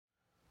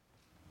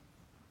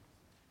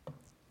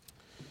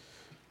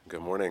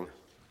Good morning.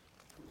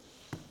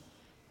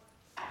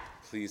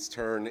 Please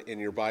turn in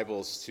your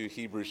Bibles to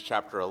Hebrews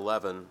chapter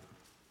 11.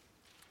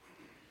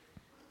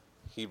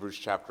 Hebrews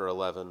chapter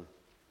 11.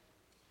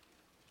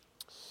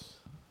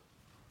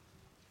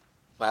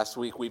 Last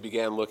week we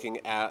began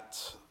looking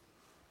at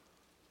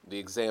the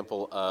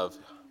example of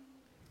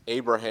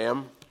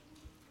Abraham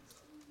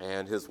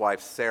and his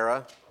wife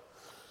Sarah.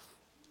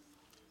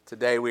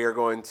 Today we are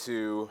going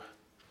to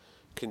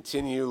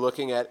continue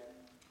looking at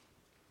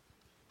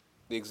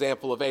the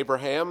example of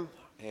Abraham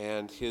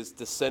and his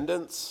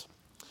descendants.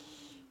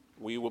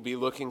 We will be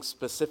looking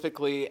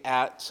specifically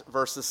at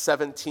verses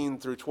 17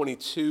 through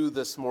 22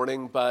 this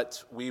morning,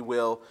 but we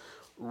will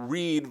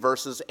read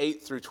verses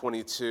 8 through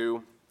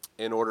 22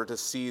 in order to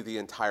see the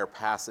entire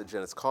passage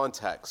in its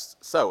context.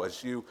 So,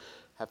 as you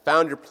have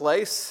found your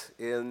place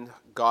in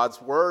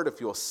God's Word, if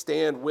you'll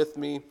stand with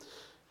me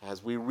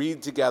as we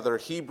read together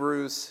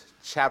Hebrews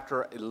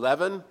chapter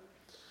 11,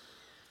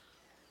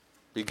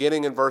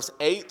 beginning in verse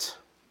 8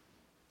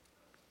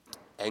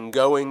 and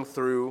going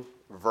through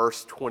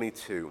verse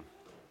 22.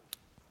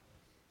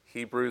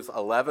 Hebrews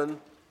 11,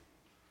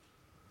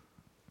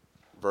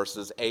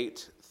 verses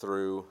 8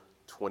 through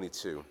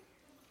 22.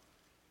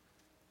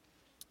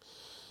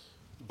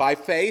 By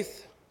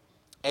faith,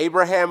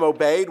 Abraham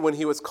obeyed when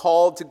he was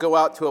called to go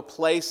out to a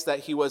place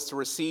that he was to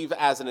receive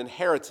as an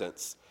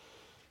inheritance.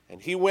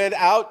 And he went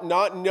out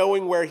not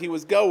knowing where he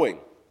was going.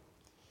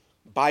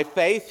 By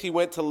faith, he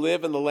went to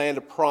live in the land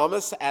of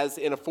promise as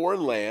in a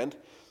foreign land,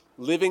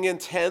 living in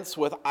tents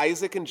with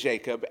Isaac and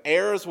Jacob,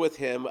 heirs with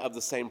him of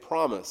the same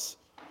promise.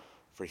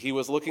 For he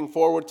was looking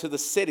forward to the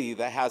city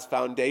that has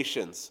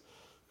foundations,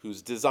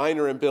 whose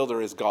designer and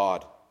builder is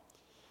God.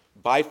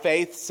 By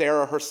faith,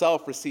 Sarah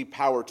herself received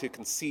power to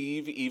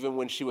conceive even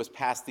when she was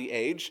past the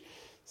age,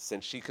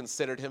 since she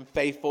considered him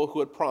faithful who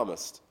had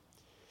promised.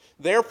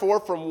 Therefore,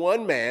 from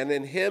one man,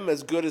 and him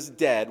as good as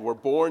dead, were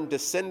born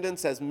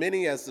descendants as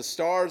many as the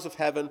stars of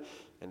heaven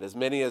and as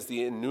many as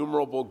the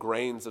innumerable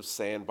grains of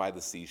sand by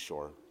the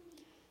seashore.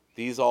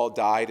 These all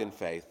died in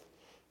faith,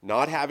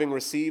 not having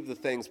received the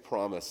things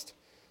promised,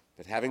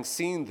 but having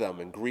seen them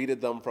and greeted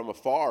them from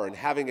afar, and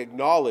having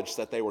acknowledged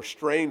that they were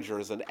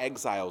strangers and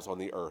exiles on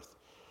the earth.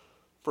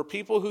 For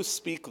people who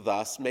speak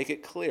thus make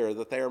it clear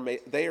that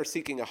they are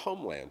seeking a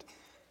homeland.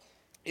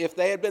 If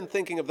they had been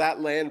thinking of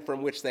that land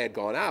from which they had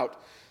gone out,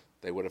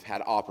 they would have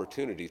had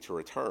opportunity to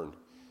return.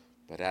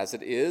 But as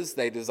it is,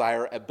 they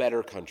desire a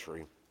better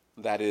country,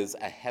 that is,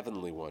 a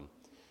heavenly one.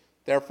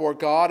 Therefore,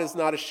 God is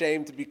not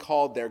ashamed to be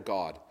called their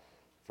God,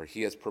 for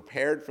he has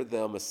prepared for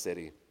them a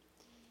city.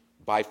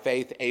 By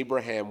faith,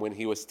 Abraham, when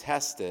he was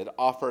tested,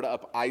 offered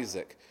up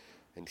Isaac,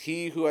 and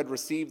he who had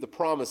received the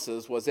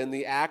promises was in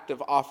the act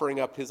of offering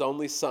up his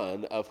only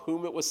son, of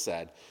whom it was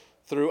said,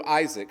 "Through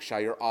Isaac shall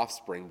your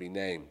offspring be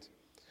named."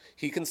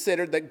 He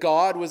considered that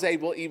God was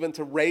able even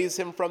to raise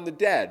him from the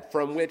dead,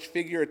 from which,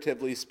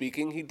 figuratively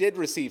speaking, he did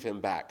receive him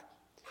back.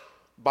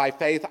 By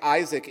faith,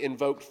 Isaac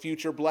invoked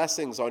future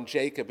blessings on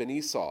Jacob and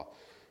Esau.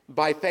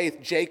 By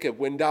faith, Jacob,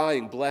 when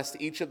dying, blessed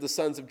each of the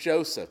sons of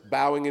Joseph,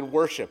 bowing in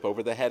worship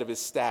over the head of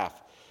his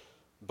staff.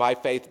 By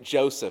faith,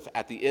 Joseph,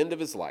 at the end of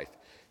his life,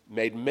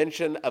 made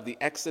mention of the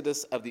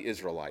exodus of the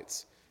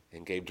Israelites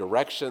and gave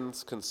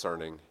directions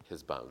concerning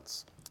his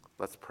bones.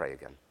 Let's pray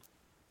again.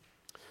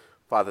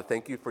 Father,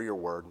 thank you for your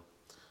word.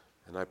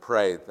 And I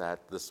pray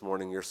that this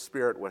morning your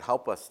Spirit would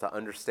help us to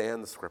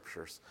understand the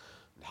Scriptures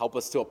and help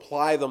us to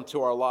apply them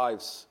to our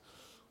lives.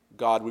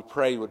 God, we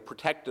pray you would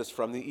protect us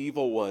from the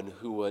evil one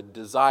who would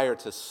desire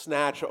to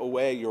snatch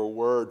away your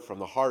word from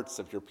the hearts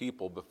of your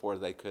people before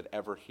they could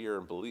ever hear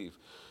and believe.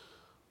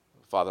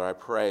 Father, I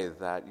pray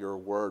that your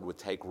word would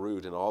take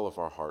root in all of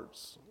our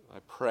hearts. I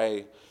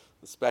pray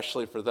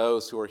especially for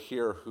those who are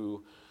here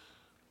who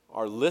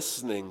are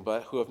listening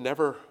but who have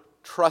never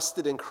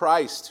trusted in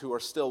Christ, who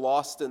are still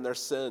lost in their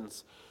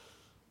sins.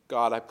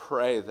 God, I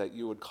pray that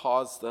you would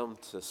cause them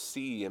to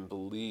see and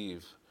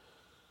believe.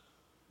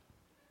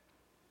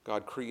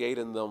 God, create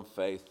in them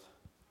faith.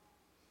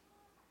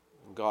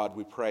 And God,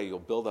 we pray you'll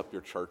build up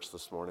your church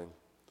this morning.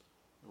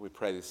 We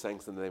pray these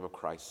things in the name of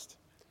Christ.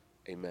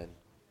 Amen.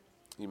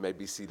 You may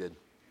be seated.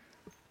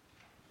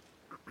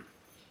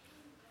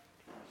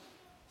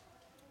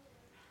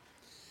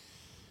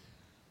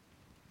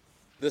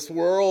 This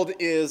world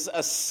is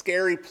a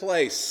scary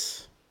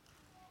place.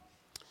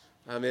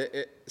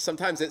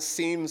 Sometimes it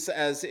seems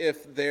as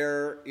if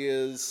there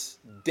is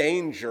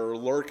danger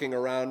lurking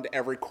around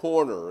every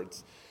corner.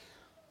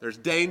 There's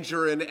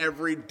danger in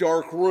every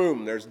dark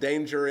room. There's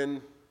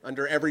danger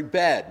under every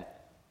bed.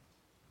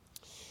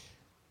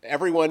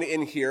 Everyone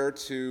in here,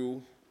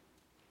 to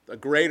a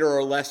greater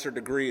or lesser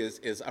degree,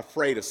 is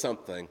afraid of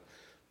something.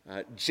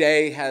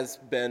 Jay has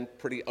been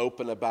pretty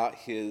open about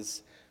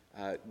his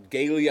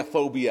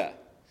galiophobia,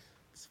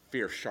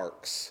 fear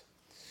sharks.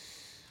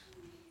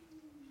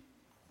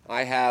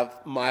 I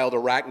have mild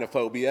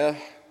arachnophobia,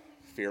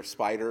 fear of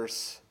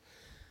spiders,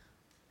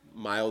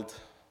 mild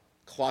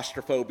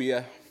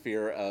claustrophobia,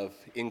 fear of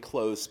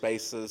enclosed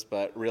spaces,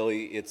 but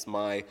really it's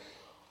my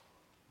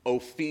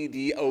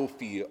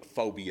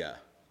ophidiophobia,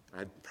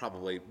 I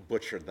probably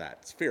butchered that.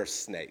 It's fear of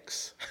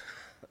snakes.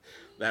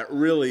 That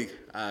really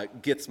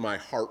gets my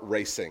heart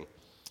racing.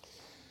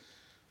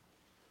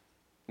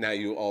 Now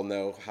you all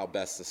know how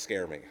best to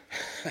scare me.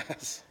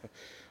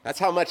 That's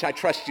how much I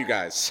trust you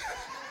guys.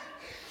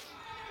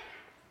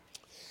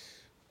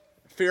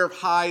 Fear of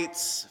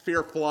heights, fear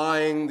of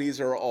flying,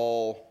 these are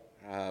all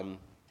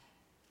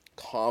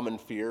common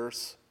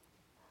fears.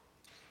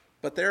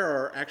 But there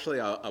are actually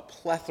a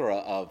plethora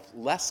of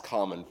less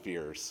common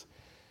fears.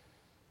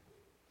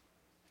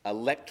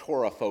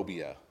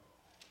 Electorophobia.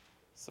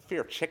 It's the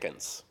fear of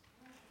chickens.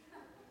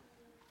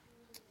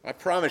 I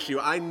promise you,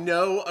 I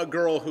know a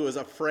girl who is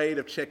afraid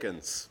of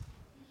chickens.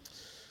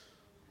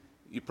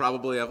 You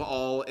probably have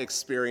all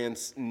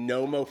experienced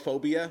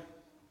nomophobia.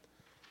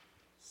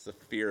 It's the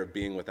fear of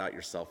being without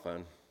your cell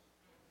phone.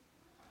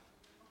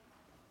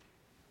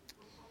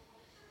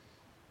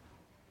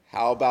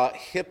 How about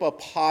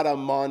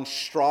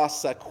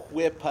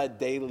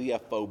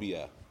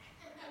hippopotamonstrosaquipedaliophobia?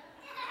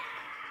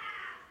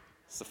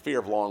 It's the fear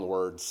of long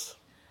words.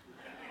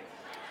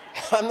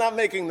 I'm not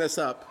making this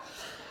up.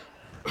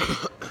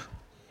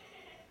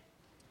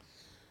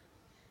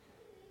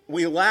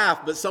 We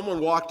laugh, but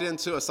someone walked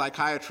into a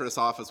psychiatrist's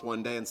office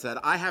one day and said,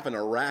 I have an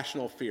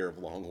irrational fear of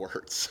long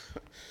words.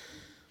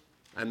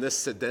 And this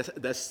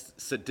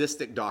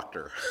sadistic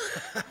doctor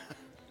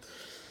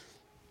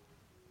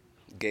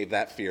gave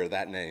that fear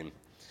that name.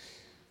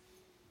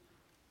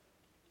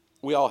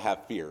 We all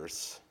have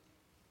fears.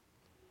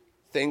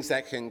 Things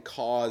that can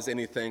cause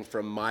anything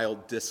from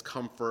mild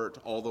discomfort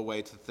all the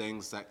way to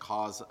things that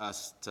cause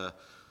us to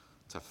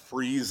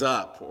freeze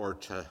up or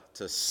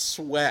to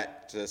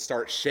sweat, to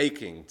start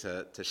shaking,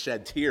 to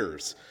shed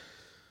tears.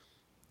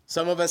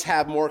 Some of us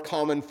have more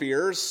common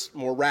fears,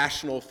 more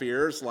rational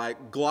fears,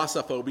 like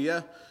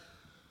glossophobia,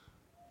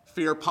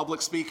 fear of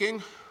public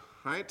speaking,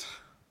 right?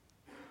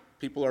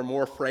 People are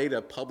more afraid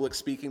of public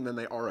speaking than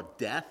they are of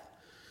death.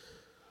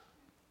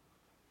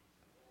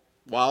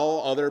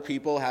 While other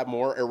people have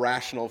more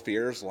irrational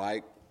fears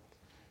like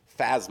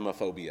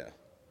phasmophobia,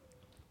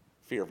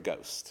 fear of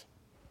ghosts.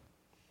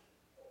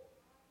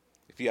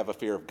 If you have a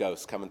fear of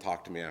ghosts, come and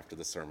talk to me after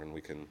the sermon.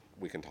 We can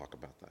talk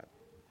about that.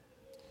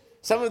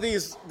 Some of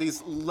these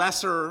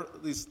less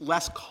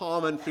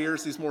common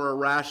fears, these more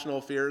irrational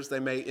fears, they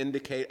may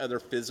indicate other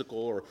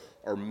physical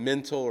or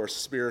mental or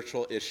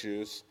spiritual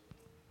issues.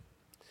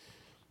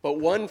 But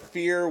one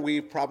fear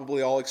we've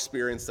probably all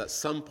experienced at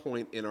some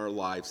point in our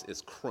lives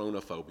is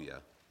chronophobia.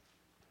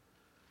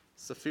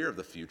 It's the fear of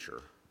the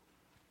future.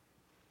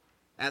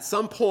 At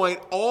some point,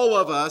 all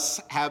of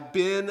us have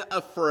been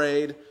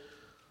afraid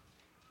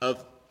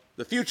of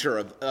the future,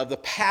 of the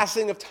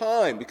passing of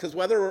time, because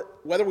whether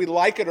we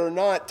like it or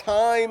not,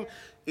 time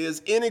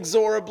is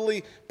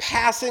inexorably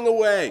passing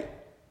away.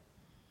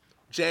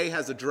 Jay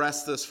has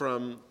addressed this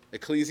from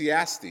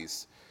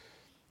Ecclesiastes.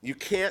 You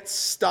can't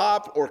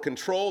stop or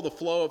control the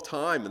flow of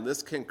time, and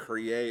this can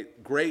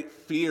create great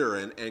fear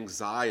and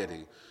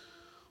anxiety.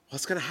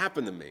 What's going to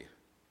happen to me?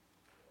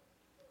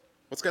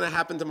 What's going to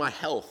happen to my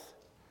health,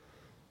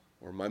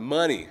 or my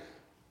money,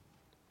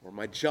 or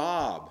my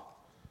job,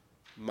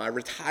 my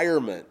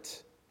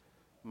retirement,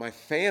 my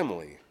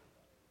family?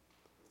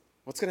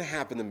 What's going to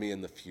happen to me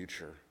in the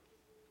future?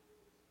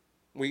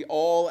 We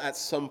all at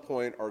some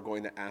point are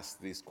going to ask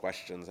these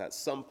questions. At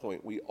some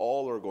point, we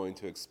all are going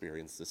to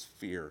experience this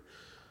fear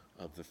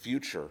of the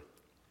future.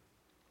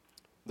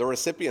 The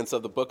recipients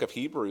of the book of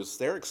Hebrews,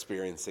 they're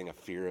experiencing a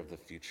fear of the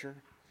future.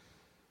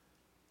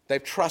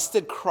 They've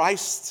trusted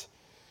Christ.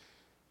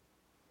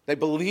 They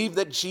believe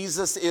that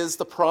Jesus is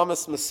the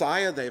promised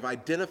Messiah. They've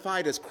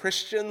identified as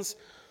Christians.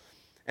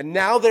 And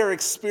now they're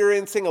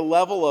experiencing a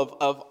level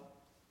of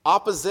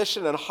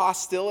opposition and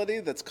hostility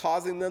that's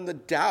causing them to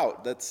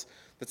doubt, that's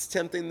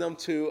tempting them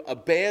to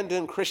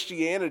abandon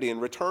Christianity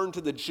and return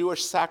to the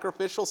Jewish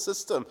sacrificial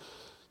system.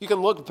 You can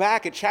look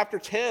back at chapter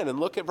 10 and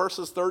look at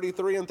verses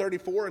 33 and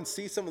 34 and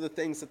see some of the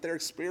things that they're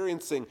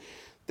experiencing.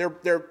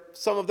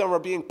 Some of them are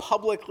being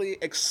publicly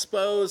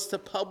exposed to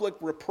public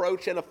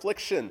reproach and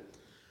affliction.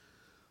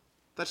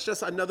 That's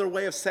just another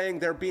way of saying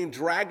they're being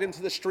dragged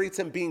into the streets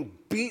and being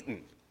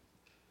beaten.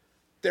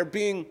 They're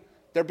being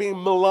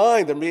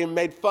maligned, they're being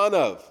made fun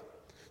of.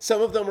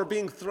 Some of them are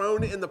being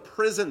thrown in the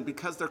prison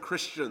because they're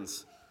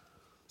Christians.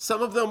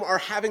 Some of them are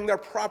having their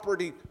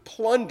property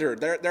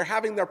plundered. They're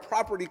having their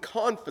property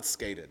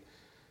confiscated.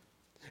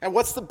 And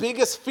what's the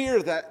biggest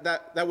fear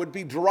that would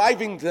be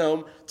driving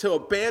them to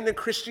abandon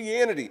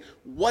Christianity?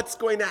 What's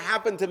going to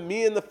happen to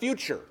me in the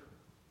future?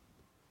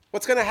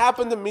 What's going to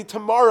happen to me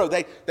tomorrow?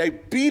 They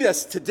beat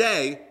us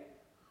today.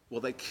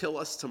 Will they kill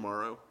us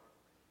tomorrow?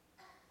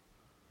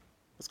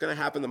 What's going to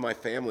happen to my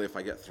family if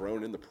I get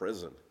thrown into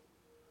prison?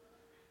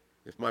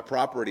 If my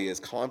property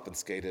is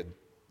confiscated,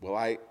 will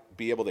I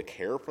be able to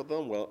care for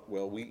them?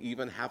 Will we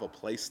even have a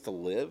place to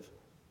live?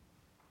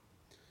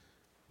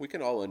 We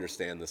can all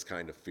understand this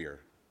kind of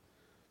fear.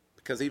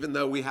 Because even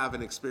though we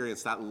haven't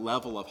experienced that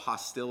level of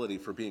hostility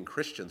for being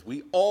Christians,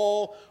 we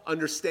all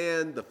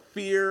understand the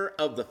fear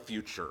of the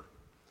future.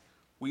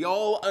 We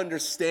all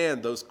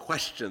understand those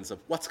questions of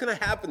what's going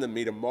to happen to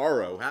me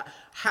tomorrow?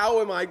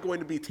 How am I going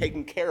to be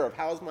taken care of?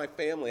 How's my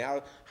family?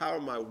 How are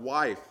my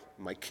wife,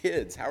 my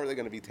kids? How are they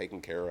going to be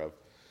taken care of?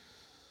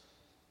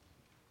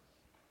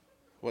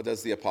 What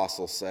does the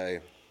apostle say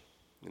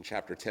in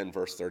chapter 10,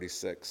 verse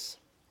 36?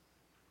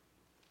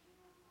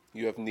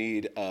 You have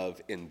need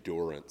of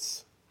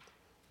endurance,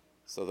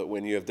 so that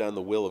when you have done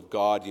the will of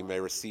God, you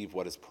may receive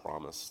what is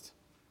promised.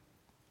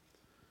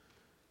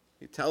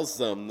 He tells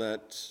them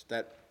that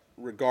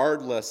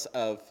regardless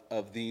of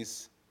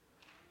these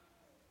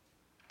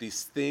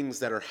things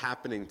that are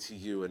happening to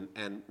you,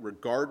 and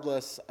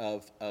regardless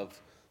of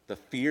the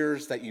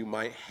fears that you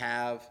might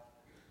have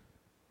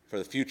for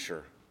the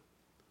future,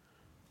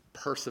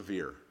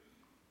 persevere,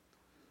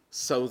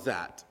 so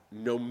that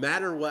no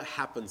matter what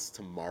happens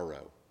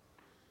tomorrow,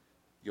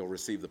 you'll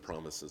receive the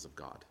promises of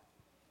God.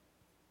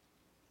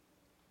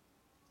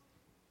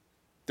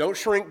 Don't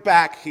shrink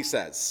back, he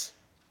says.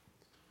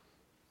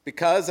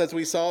 Because, as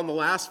we saw in the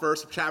last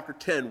verse of chapter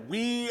 10,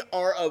 we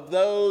are of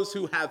those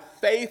who have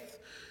faith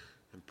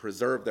and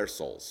preserve their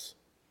souls.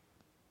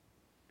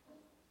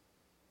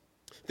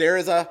 There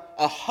is a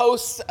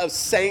host of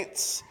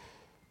saints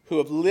who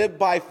have lived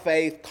by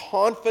faith,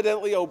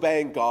 confidently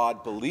obeying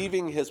God,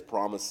 believing his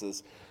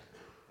promises.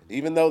 And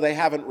even though they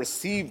haven't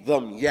received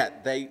them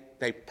yet, they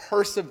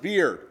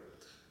persevere.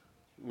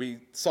 We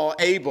saw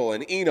Abel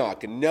and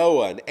Enoch and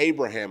Noah and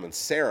Abraham and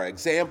Sarah,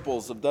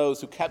 examples of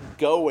those who kept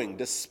going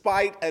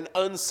despite an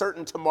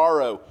uncertain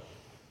tomorrow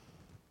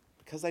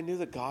because they knew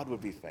that God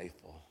would be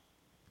faithful.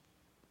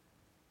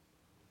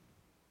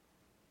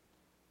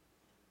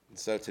 And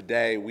so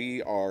today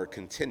we are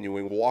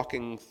continuing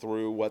walking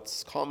through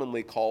what's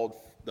commonly called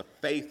the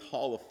Faith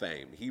Hall of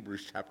Fame,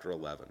 Hebrews chapter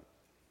 11.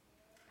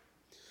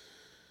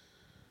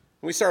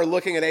 We started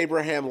looking at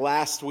Abraham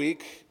last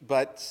week,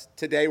 but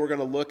today we're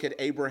going to look at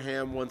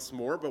Abraham once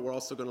more, but we're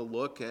also going to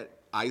look at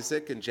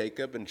Isaac and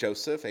Jacob and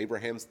Joseph,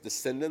 Abraham's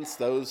descendants,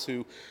 those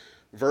who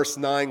verse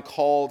 9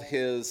 called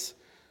his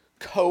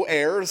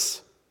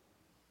co-heirs,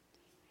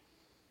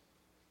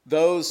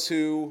 those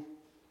who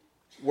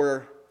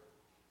were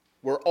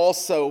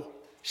also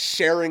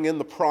sharing in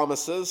the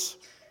promises.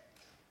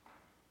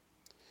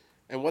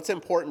 And what's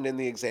important in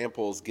the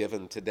examples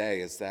given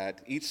today is that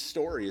each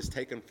story is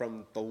taken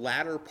from the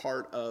latter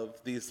part of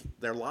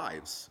their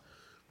lives.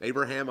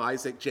 Abraham,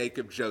 Isaac,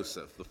 Jacob,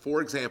 Joseph. The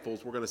four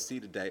examples we're going to see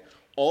today,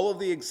 all of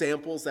the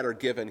examples that are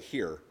given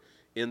here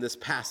in this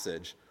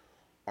passage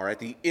are at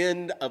the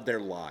end of their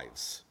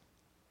lives.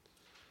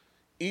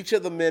 Each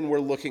of the men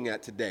we're looking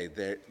at today,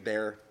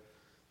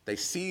 they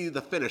see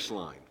the finish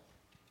line.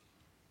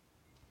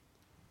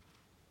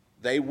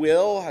 They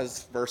will,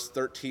 as verse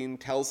 13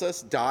 tells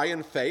us, die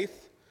in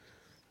faith,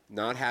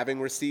 not having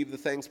received the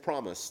things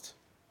promised.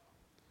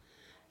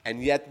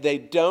 And yet they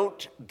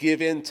don't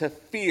give in to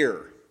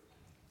fear,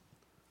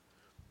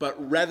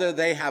 but rather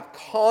they have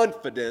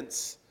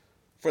confidence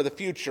for the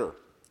future.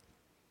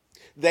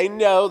 They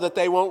know that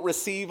they won't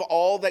receive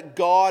all that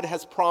God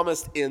has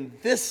promised in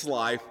this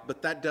life,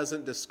 but that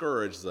doesn't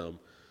discourage them.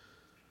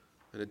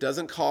 And it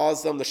doesn't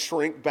cause them to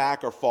shrink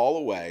back or fall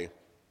away.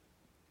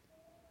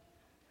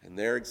 And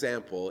their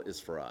example is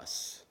for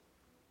us.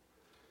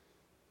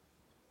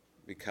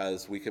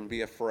 Because we can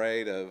be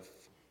afraid of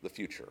the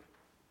future.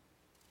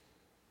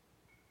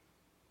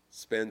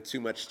 Spend too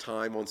much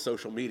time on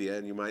social media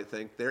and you might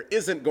think there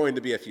isn't going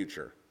to be a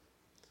future.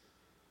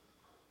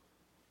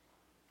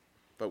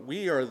 But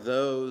we are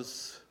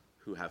those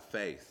who have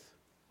faith.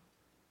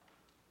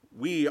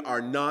 We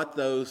are not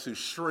those who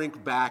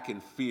shrink back in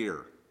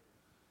fear.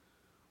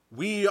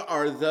 We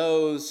are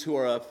those who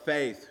are of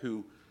faith,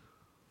 who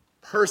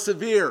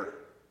persevere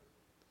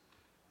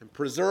and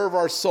preserve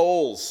our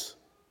souls.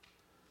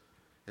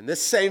 And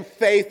this same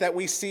faith that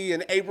we see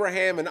in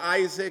Abraham and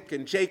Isaac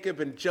and Jacob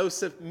and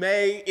Joseph,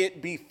 may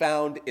it be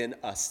found in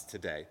us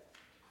today.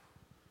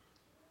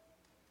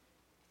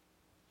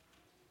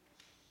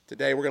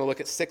 Today we're going to look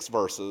at 6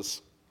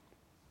 verses.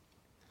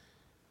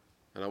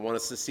 And I want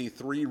us to see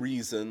 3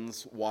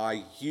 reasons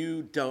why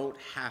you don't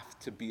have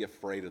to be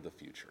afraid of the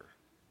future.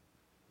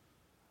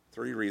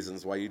 3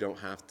 reasons why you don't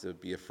have to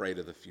be afraid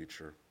of the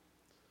future.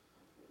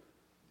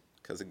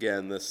 Because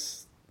again,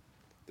 this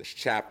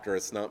chapter,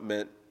 it's not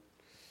meant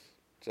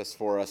just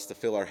for us to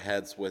fill our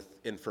heads with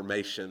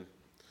information.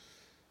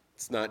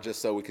 It's not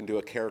just so we can do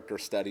a character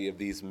study of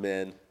these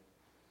men.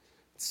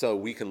 It's so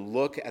we can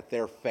look at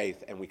their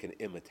faith and we can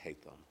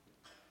imitate them.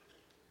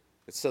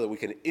 It's so that we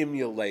can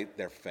emulate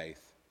their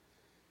faith.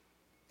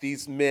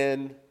 These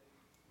men,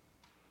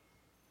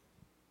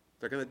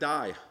 they're going to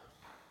die.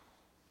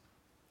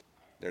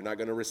 They're not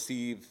going to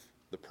receive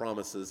the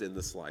promises in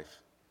this life.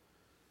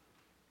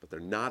 But they're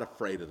not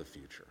afraid of the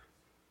future.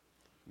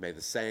 May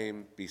the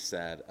same be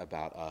said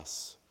about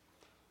us.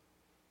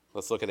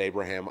 Let's look at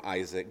Abraham,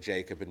 Isaac,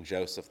 Jacob, and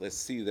Joseph. Let's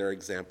see their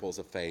examples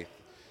of faith,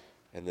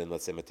 and then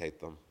let's imitate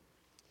them.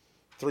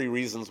 3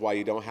 reasons why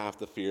you don't have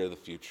to fear the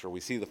future. We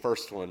see the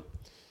first one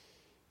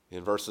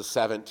in verses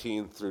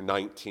 17 through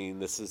 19.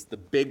 This is the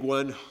big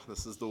one.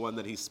 This is the one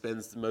that he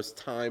spends the most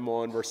time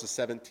on, verses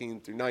 17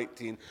 through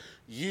 19.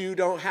 You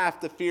don't have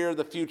to fear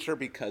the future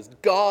because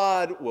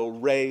God will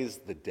raise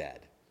the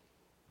dead.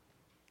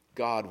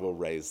 God will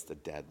raise the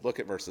dead. Look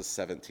at verses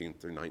 17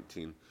 through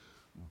 19.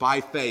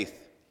 By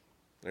faith.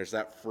 There's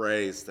that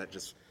phrase that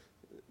just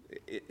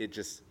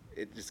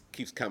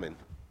keeps coming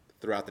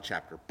throughout the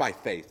chapter. By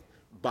faith,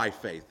 by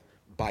faith,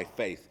 by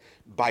faith.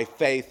 By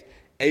faith,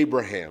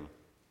 Abraham,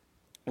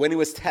 when he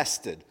was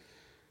tested,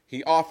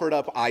 he offered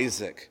up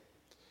Isaac.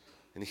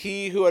 And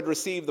he who had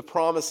received the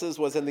promises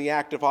was in the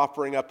act of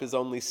offering up his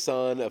only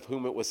son, of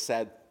whom it was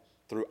said,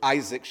 through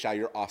Isaac shall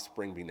your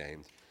offspring be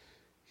named.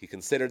 He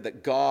considered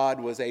that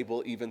God was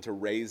able even to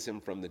raise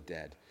him from the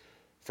dead,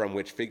 from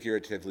which,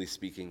 figuratively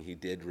speaking, he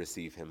did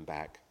receive him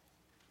back.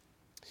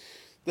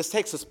 This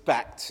takes us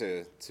back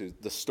to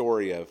the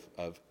story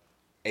of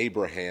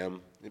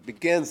Abraham. It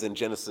begins in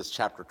Genesis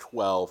chapter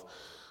 12,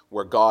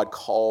 where God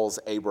calls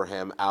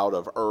Abraham out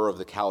of Ur of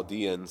the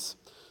Chaldeans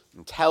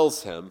and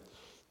tells him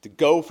to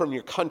go from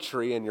your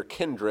country and your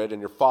kindred and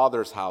your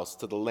father's house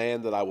to the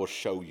land that I will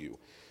show you.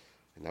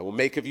 And I will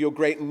make of you a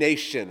great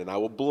nation, and I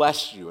will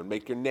bless you and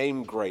make your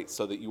name great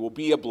so that you will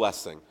be a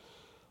blessing.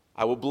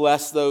 I will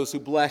bless those who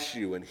bless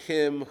you, and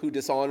him who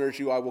dishonors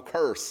you I will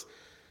curse.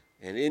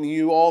 And in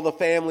you all the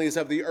families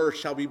of the earth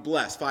shall be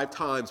blessed. 5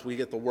 times we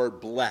get the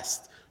word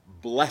blessed,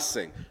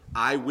 blessing.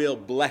 I will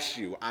bless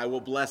you. I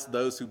will bless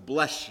those who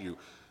bless you.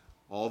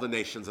 All the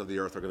nations of the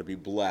earth are going to be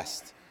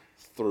blessed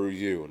through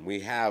you. And we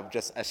have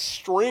just a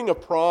string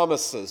of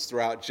promises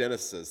throughout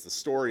Genesis, the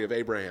story of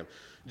Abraham.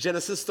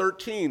 Genesis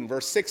 13,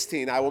 verse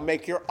 16, I will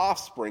make your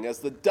offspring as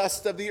the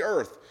dust of the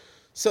earth,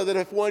 so that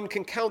if one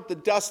can count the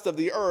dust of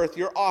the earth,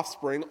 your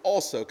offspring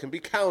also can be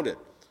counted.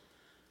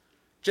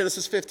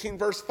 Genesis 15,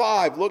 verse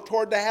 5, look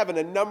toward the heaven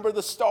and number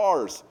the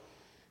stars.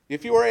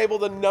 If you are able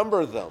to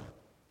number them,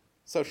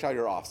 so shall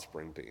your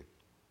offspring be.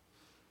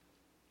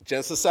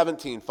 Genesis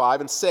 17,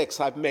 5 and 6,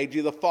 I've made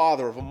you the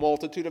father of a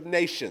multitude of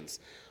nations.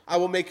 I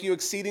will make you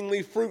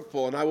exceedingly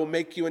fruitful, and I will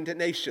make you into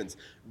nations.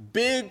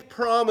 Big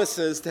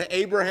promises to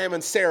Abraham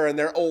and Sarah in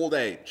their old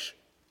age.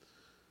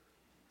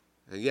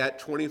 And yet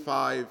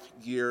 25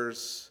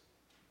 years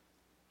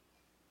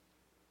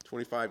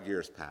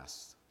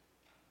passed.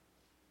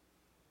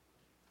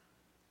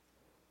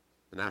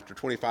 And after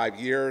 25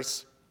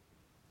 years,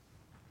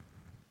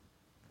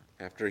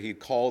 after he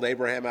called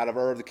Abraham out of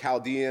Ur of the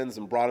Chaldeans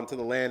and brought him to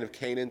the land of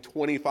Canaan,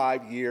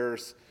 25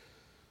 years,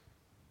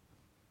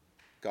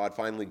 God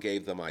finally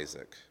gave them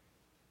Isaac.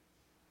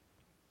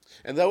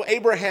 And though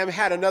Abraham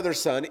had another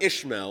son,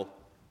 Ishmael,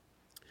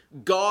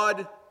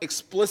 God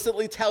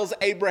explicitly tells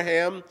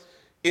Abraham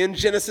in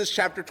Genesis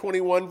chapter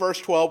 21, verse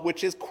 12,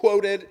 which is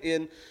quoted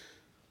in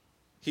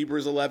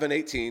Hebrews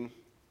 11:18,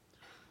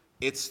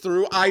 it's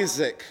through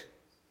Isaac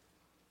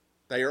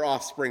that your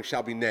offspring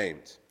shall be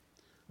named.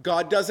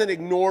 God doesn't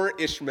ignore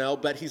Ishmael,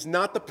 but he's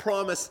not the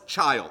promised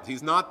child.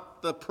 He's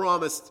not the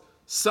promised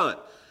son.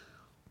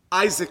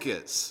 Isaac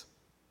is.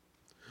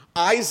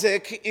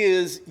 Isaac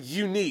is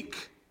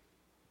unique.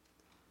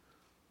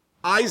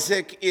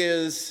 Isaac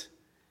is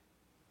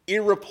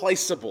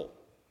irreplaceable.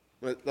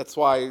 That's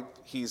why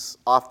he's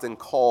often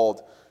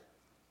called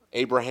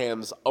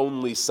Abraham's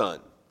only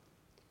son,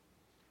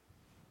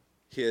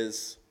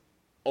 his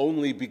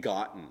only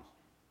begotten.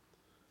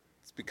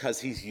 It's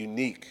because he's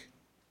unique.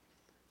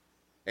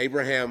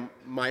 Abraham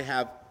might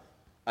have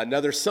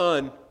another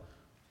son,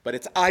 but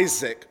it's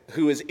Isaac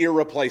who is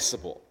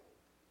irreplaceable.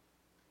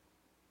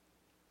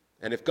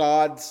 And if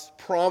God's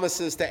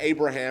promises to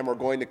Abraham are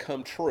going to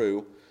come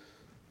true,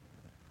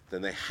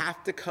 then they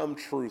have to come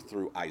true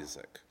through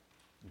Isaac.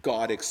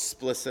 God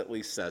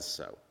explicitly says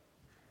so.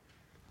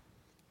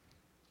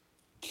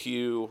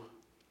 Cue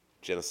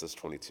Genesis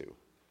 22.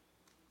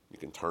 You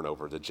can turn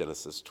over to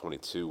Genesis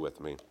 22 with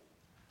me.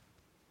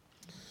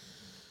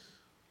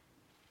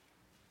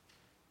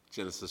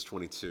 Genesis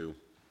 22.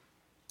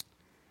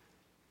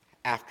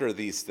 After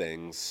these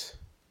things,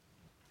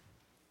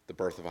 the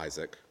birth of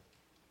Isaac,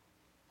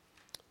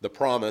 the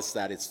promise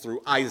that it's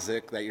through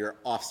Isaac that your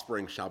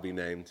offspring shall be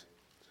named.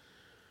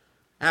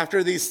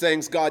 After these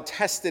things, God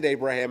tested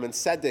Abraham and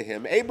said to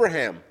him,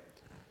 Abraham.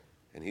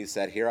 And he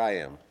said, here I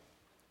am.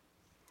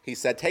 He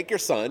said, take your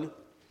son,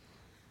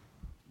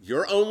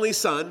 your only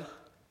son.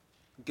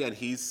 Again,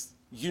 he's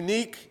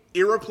unique,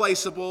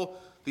 irreplaceable,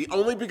 the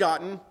only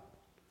begotten.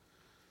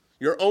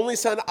 Your only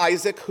son,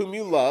 Isaac, whom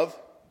you love,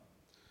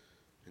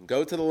 and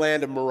go to the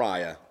land of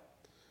Moriah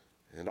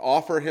and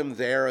offer him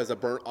there as a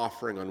burnt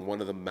offering on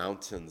one of the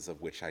mountains of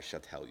which I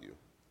shall tell you.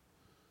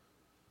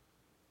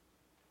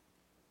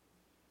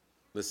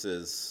 This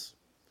is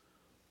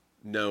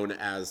known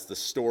as the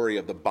story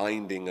of the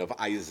binding of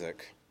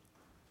Isaac.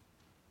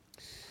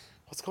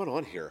 What's going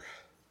on here?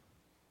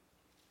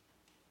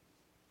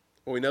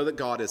 Well, we know that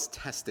God is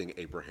testing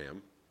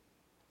Abraham.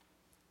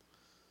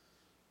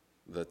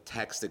 The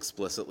text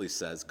explicitly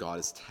says God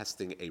is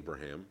testing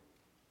Abraham.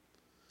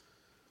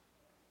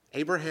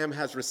 Abraham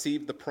has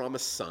received the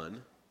promised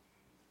son.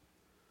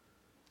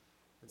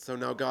 And so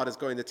now God is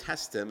going to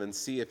test him and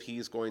see if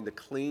he's going to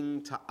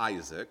cling to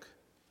Isaac,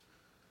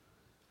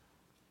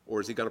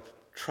 or is he going to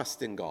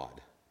trust in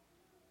God?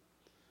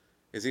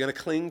 Is he going to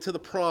cling to the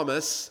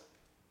promise,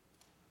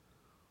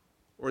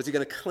 or is he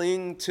going to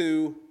cling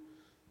to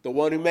the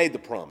one who made the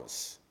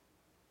promise?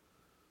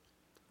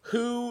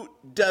 Who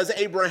does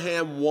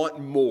Abraham want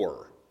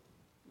more?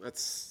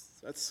 That's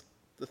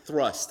the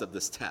thrust of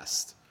this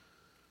test.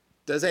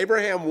 Does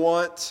Abraham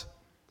want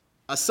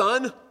a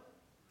son,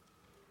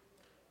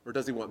 or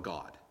does he want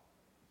God?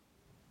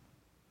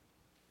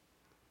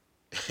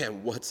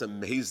 And what's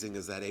amazing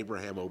is that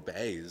Abraham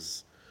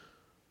obeys.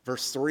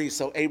 Verse 3,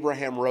 so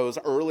Abraham rose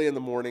early in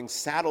the morning,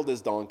 saddled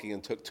his donkey,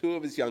 and took 2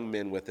 of his young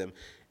men with him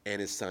and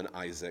his son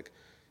Isaac.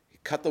 He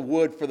cut the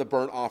wood for the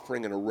burnt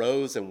offering and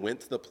arose and went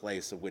to the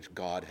place of which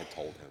God had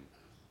told him.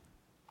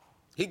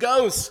 He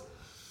goes.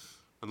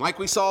 And like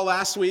we saw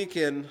last week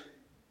in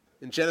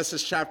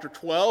Genesis chapter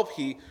 12,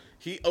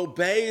 he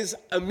obeys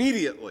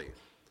immediately.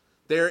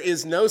 There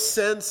is no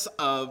sense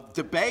of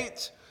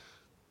debate.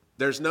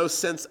 There's no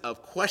sense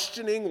of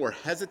questioning or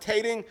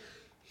hesitating.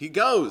 He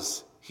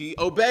goes. He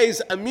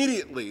obeys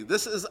immediately.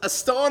 This is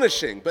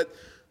astonishing. But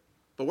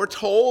we're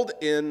told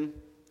in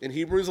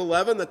Hebrews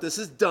 11 that this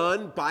is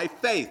done by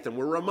faith. And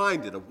we're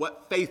reminded of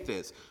what faith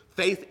is.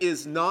 Faith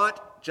is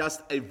not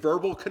just a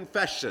verbal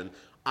confession.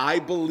 I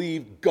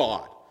believe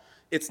God.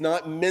 It's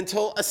not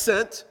mental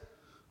assent.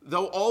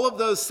 Though all of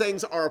those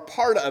things are a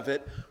part of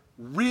it,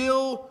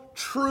 real,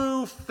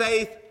 true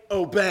faith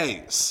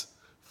obeys.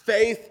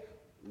 Faith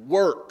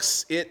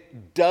works.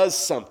 It does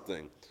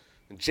something.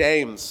 And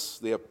James,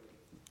 the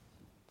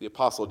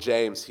Apostle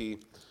James, he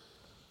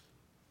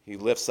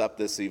lifts up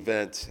this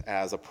event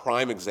as a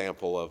prime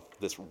example of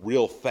this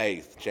real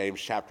faith.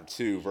 James chapter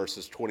 2,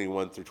 verses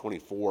 21 through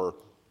 24.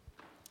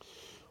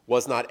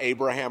 Was not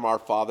Abraham our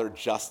father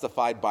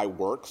justified by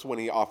works when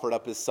he offered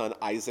up his son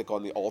Isaac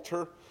on the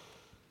altar?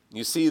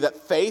 You see that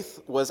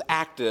faith was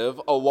active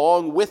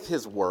along with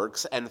his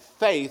works, and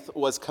faith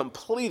was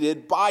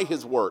completed by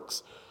his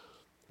works.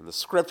 And the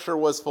scripture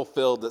was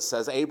fulfilled that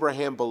says,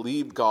 Abraham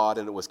believed God,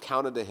 and it was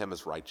counted to him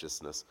as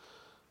righteousness,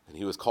 and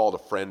he was called a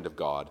friend of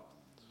God.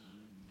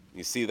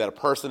 You see that a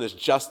person is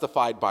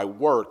justified by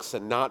works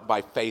and not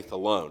by faith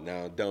alone.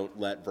 Now, don't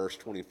let verse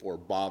 24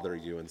 bother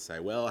you and say,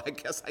 well, I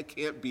guess I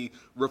can't be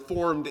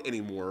reformed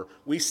anymore.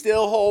 We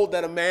still hold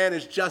that a man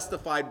is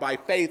justified by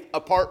faith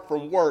apart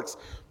from works.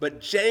 But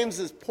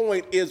James's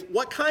point is,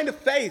 what kind of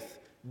faith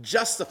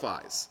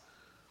justifies?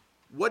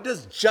 What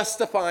does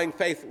justifying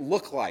faith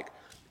look like?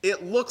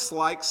 It looks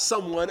like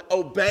someone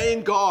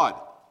obeying God,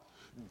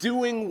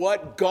 doing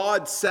what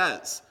God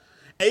says.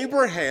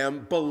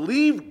 Abraham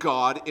believed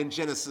God in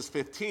Genesis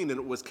 15, and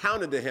it was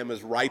counted to him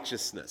as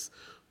righteousness.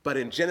 But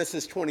in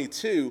Genesis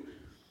 22,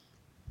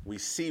 we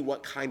see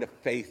what kind of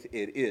faith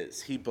it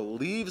is. He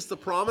believes the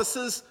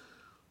promises.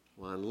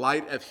 Well, in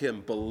light of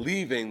him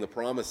believing the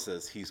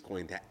promises, he's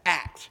going to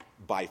act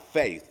by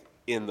faith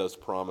in those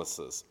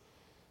promises.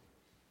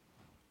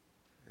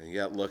 And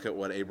yet, look at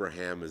what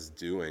Abraham is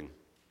doing.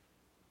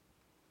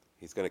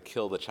 He's going to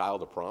kill the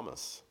child of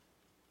promise.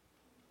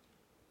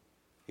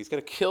 He's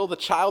going to kill the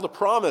child of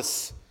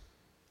promise.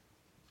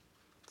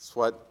 That's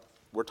what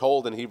we're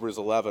told in Hebrews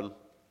 11.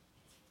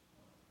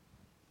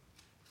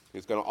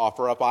 He's going to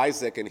offer up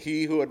Isaac, and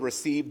he who had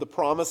received the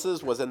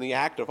promises was in the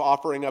act of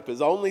offering up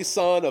his only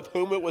son, of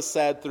whom it was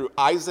said, through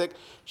Isaac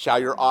shall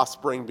your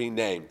offspring be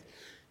named.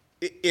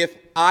 If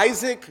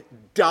Isaac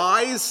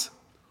dies,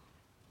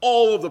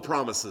 all of the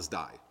promises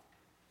die.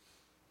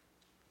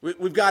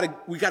 We've got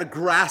to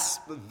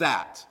grasp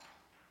that.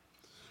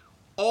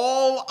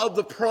 All of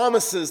the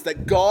promises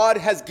that God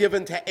has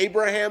given to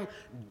Abraham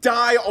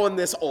die on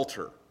this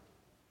altar.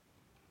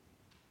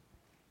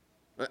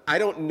 I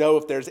don't know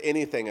if there's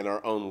anything in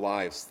our own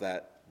lives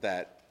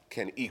that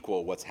can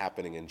equal what's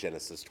happening in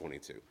Genesis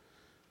 22.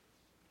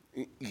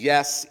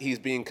 Yes, he's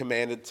being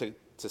commanded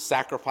to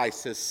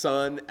sacrifice his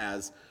son,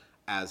 as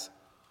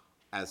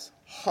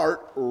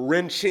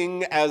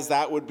heart-wrenching as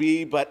that would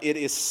be, but it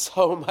is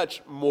so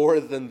much more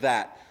than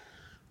that.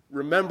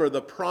 Remember,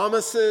 the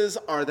promises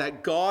are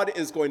that God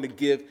is going to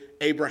give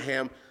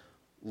Abraham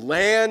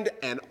land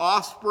and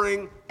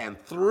offspring, and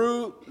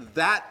through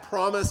that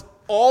promise,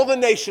 all the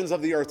nations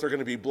of the earth are going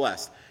to be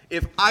blessed.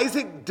 If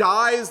Isaac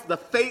dies, the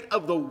fate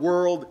of the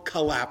world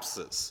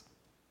collapses.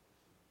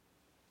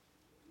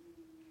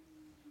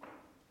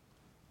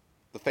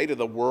 The fate of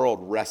the world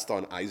rests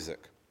on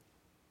Isaac.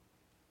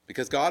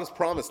 Because God has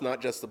promised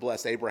not just to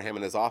bless Abraham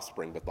and his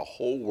offspring, but the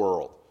whole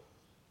world.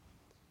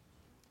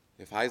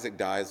 If Isaac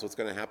dies, what's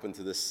going to happen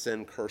to this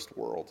sin-cursed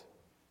world?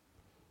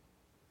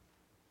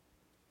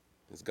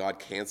 Is God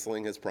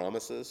canceling his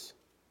promises?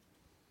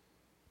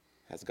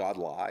 Has God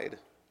lied?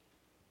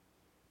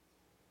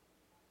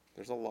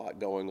 There's a lot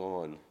going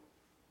on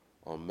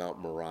Mount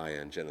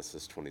Moriah in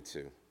Genesis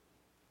 22.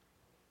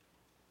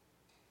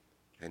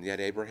 And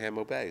yet Abraham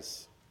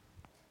obeys.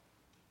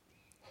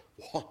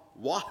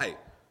 Why?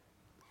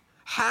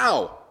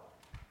 How?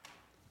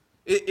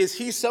 Is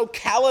he so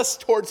callous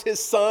towards his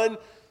son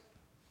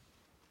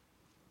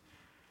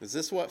Is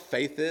this what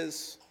faith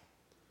is?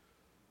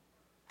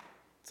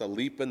 It's a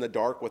leap in the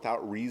dark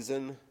without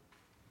reason,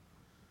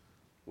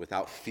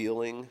 without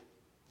feeling.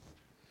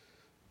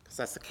 Because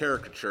that's the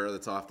caricature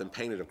that's often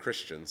painted of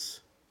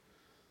Christians.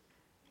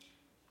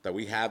 That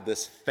we have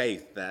this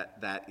faith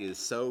that is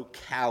so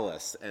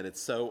callous and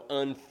it's so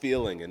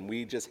unfeeling, and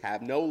we just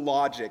have no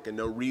logic and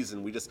no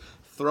reason. We just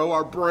throw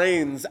our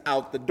brains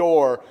out the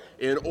door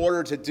in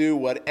order to do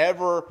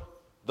whatever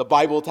the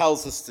Bible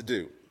tells us to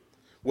do.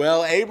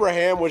 Well,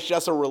 Abraham was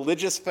just a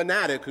religious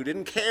fanatic who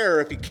didn't care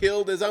if he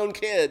killed his own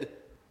kid.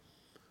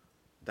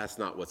 That's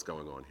not what's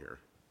going on here.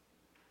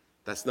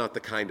 That's not the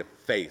kind of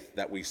faith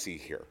that we see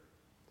here.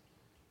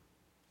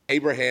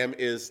 Abraham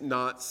is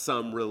not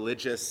some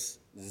religious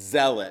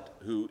zealot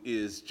who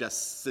is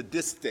just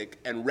sadistic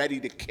and ready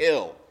to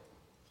kill.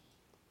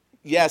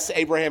 Yes,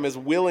 Abraham is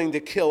willing to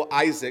kill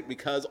Isaac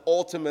because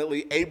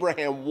ultimately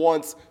Abraham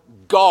wants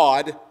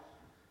God.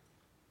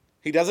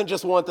 He doesn't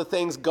just want the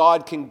things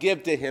God can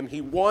give to him. He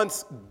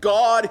wants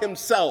God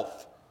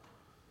himself.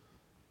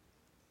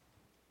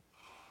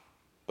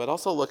 But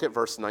also look at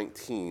verse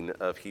 19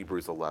 of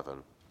Hebrews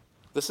 11.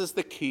 This is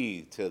the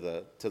key to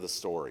the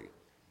story.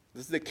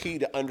 This is the key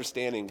to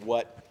understanding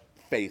what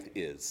faith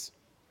is.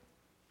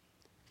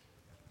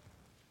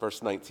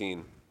 Verse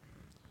 19,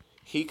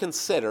 he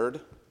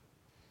considered,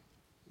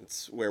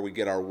 it's where we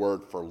get our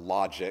word for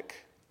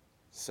logic.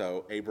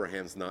 So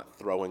Abraham's not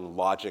throwing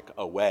logic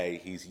away.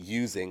 He's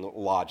using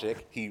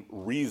logic. He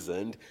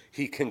reasoned.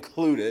 He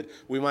concluded.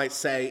 We might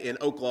say in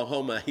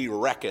Oklahoma, he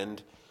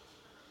reckoned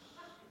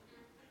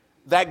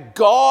that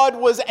God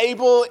was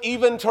able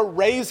even to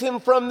raise him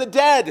from the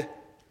dead.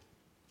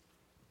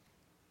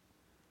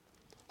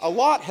 A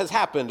lot has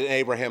happened in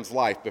Abraham's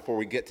life before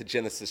we get to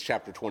Genesis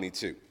chapter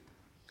 22.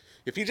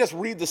 If you just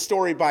read the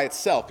story by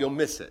itself, you'll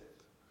miss it.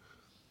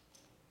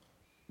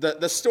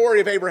 The story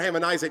of Abraham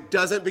and Isaac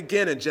doesn't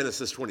begin in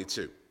Genesis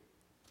 22.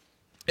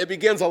 It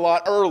begins a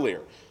lot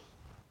earlier.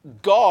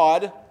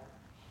 God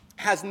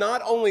has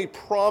not only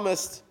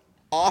promised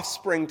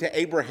offspring to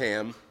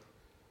Abraham,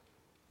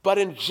 but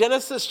in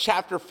Genesis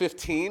chapter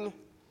 15,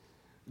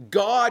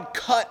 God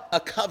cut a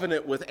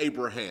covenant with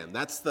Abraham.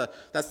 That's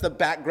the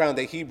background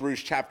to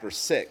Hebrews chapter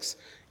 6.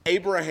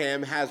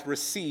 Abraham has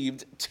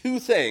received two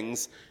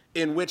things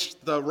in which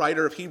the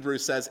writer of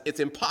Hebrews says it's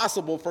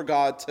impossible for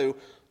God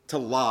to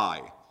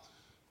lie.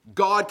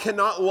 God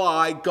cannot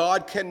lie.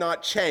 God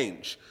cannot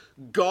change.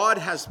 God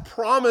has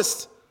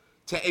promised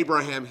to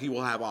Abraham he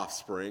will have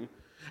offspring,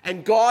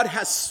 and God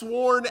has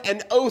sworn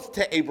an oath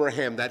to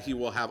Abraham that he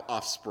will have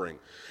offspring.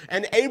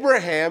 And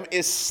Abraham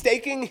is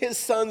staking his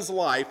son's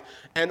life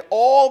and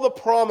all the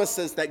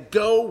promises that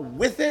go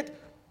with it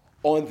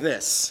on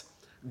this.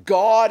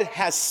 God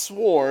has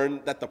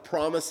sworn that the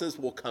promises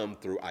will come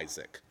through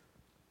Isaac.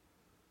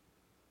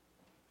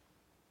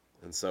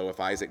 And so if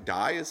Isaac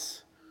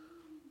dies,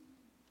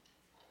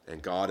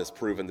 and God is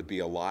proven to be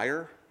a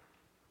liar,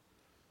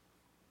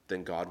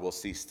 then God will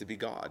cease to be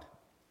God.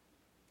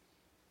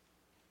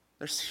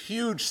 There's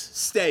huge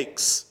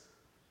stakes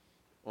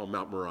on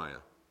Mount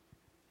Moriah.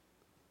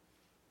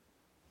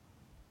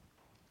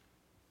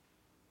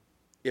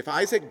 If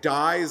Isaac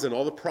dies and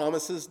all the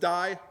promises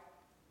die,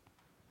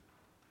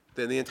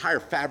 then the entire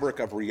fabric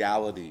of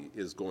reality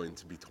is going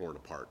to be torn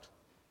apart.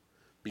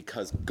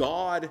 Because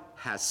God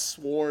has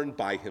sworn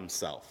by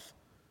himself,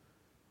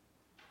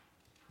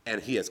 and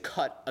he has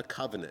cut a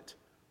covenant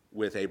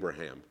with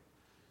Abraham.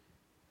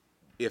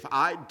 If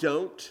I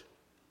don't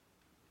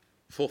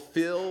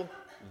fulfill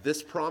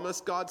this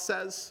promise, God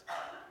says,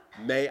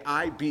 may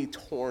I be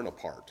torn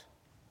apart.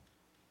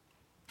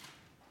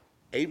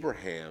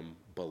 Abraham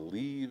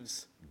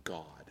believes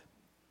God.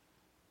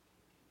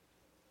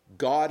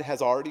 God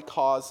has already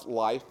caused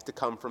life to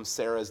come from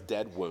Sarah's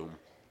dead womb.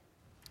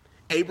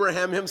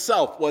 Abraham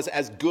himself was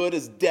as good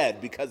as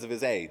dead because of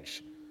his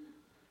age.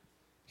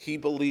 He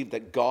believed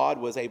that God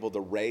was able to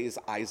raise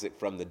Isaac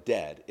from the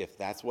dead if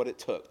that's what it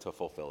took to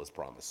fulfill his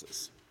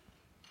promises.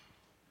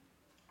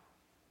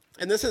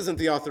 And this isn't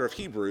the author of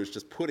Hebrews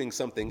just putting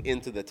something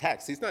into the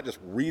text. He's not just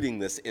reading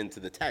this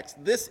into the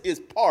text. This is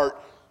part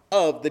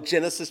of the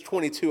Genesis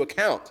 22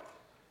 account.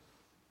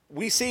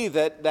 We see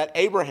that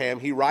Abraham,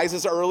 he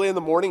rises early in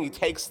the morning,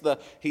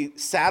 he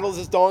saddles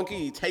his donkey,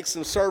 he takes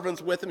some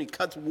servants with him, he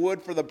cuts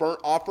wood for the burnt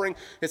offering.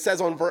 It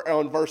says on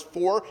verse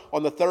 4,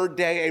 on the third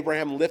day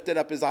Abraham lifted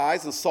up his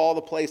eyes and saw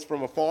the place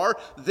from afar.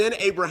 Then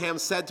Abraham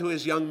said to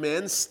his young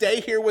men, stay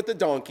here with the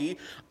donkey.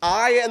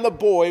 I and the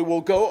boy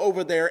will go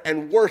over there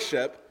and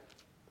worship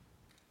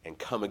and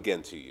come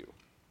again to you.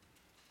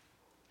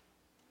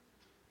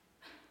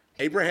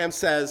 Abraham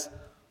says,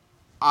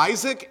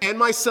 Isaac and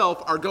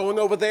myself are going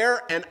over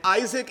there, and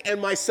Isaac and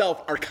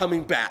myself are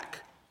coming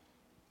back.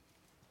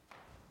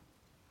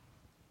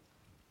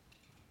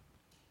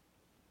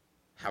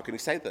 How can he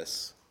say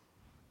this?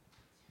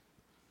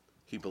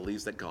 He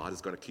believes that God is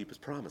going to keep his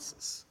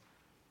promises.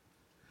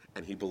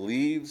 And he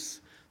believes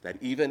that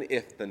even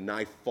if the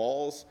knife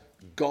falls,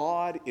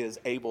 God is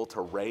able to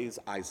raise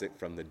Isaac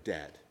from the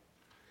dead.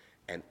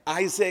 And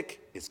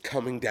Isaac is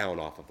coming down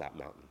off of that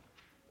mountain.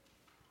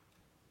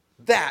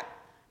 That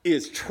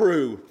is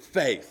true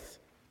faith.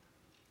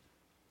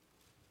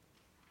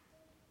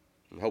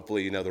 And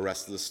hopefully you know the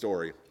rest of the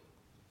story.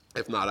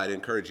 If not, I'd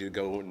encourage you to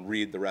go and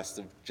read the rest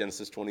of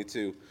Genesis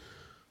 22.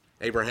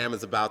 Abraham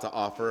is about to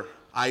offer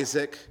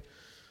Isaac.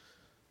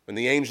 When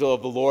the angel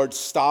of the Lord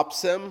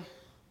stops him,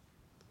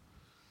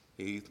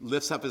 he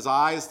lifts up his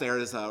eyes. There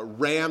is a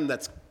ram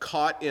that's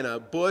caught in a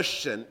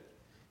bush, and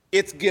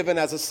it's given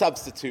as a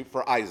substitute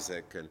for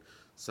Isaac. And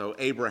so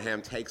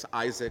Abraham takes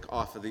Isaac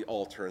off of the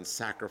altar and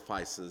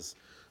sacrifices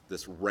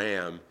this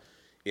ram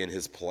in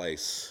his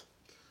place.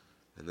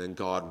 And then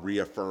God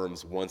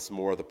reaffirms once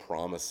more the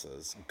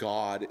promises.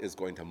 God is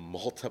going to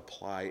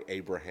multiply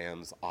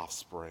Abraham's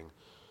offspring.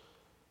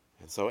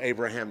 And so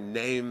Abraham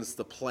names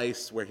the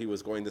place where he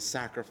was going to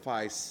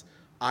sacrifice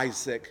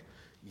Isaac,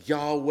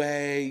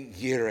 Yahweh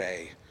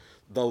Yireh,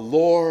 the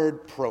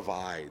Lord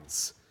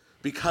provides.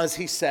 Because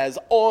he says,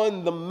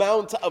 on the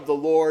mount of the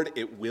Lord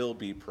it will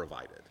be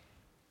provided.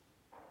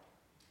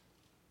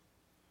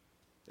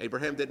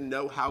 Abraham didn't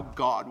know how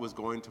God was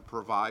going to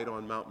provide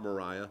on Mount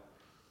Moriah,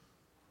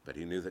 but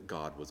he knew that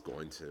God was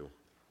going to.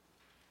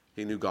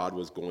 He knew God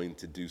was going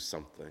to do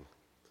something.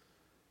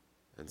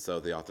 And so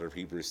the author of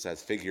Hebrews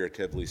says,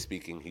 figuratively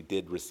speaking, he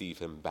did receive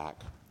him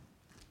back.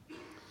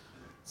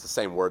 It's the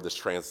same word that's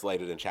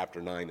translated in chapter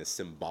 9 as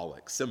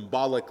symbolic.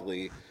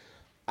 Symbolically,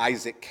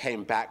 Isaac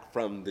came back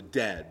from the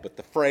dead, but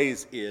the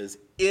phrase is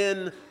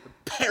in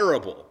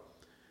parable.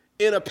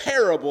 In a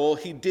parable,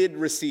 he did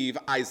receive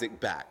Isaac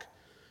back.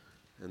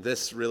 And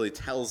this really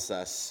tells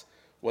us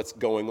what's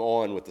going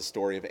on with the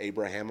story of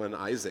Abraham and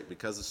Isaac,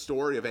 because the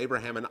story of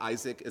Abraham and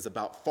Isaac is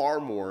about far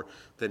more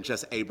than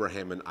just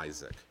Abraham and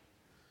Isaac.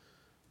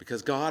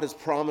 Because God has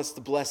promised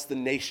to bless the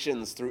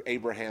nations through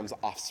Abraham's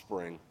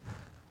offspring.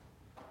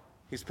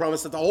 He's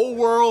promised that the whole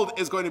world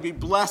is going to be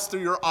blessed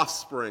through your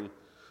offspring.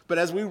 But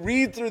as we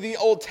read through the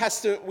Old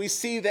Testament, we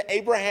see that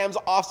Abraham's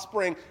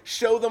offspring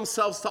show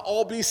themselves to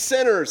all be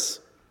sinners.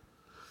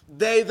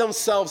 They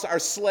themselves are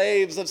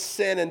slaves of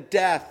sin and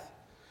death,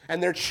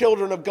 and they're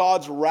children of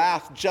God's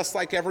wrath, just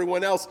like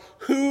everyone else.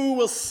 Who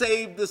will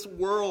save this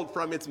world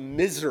from its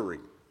misery?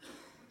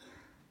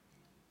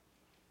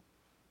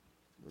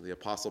 The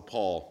Apostle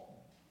Paul,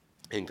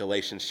 in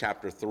Galatians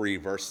chapter 3,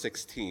 verse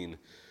 16,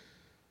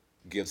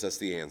 gives us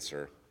the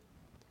answer.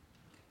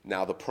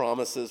 Now the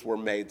promises were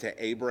made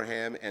to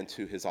Abraham and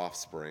to his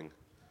offspring.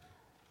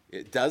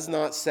 It does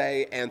not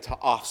say, and to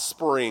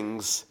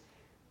offsprings,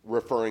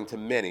 referring to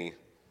many,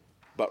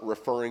 but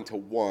referring to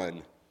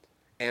one,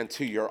 and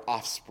to your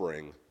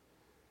offspring,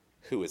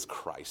 who is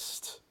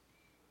Christ.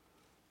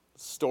 The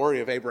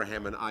story of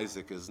Abraham and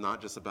Isaac is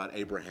not just about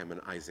Abraham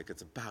and Isaac,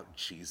 it's about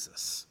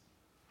Jesus.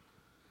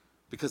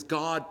 Because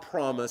God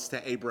promised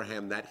to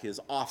Abraham that his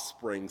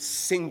offspring,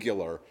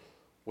 singular,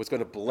 was going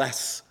to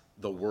bless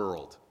the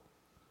world.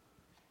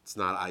 It's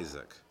not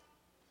Isaac.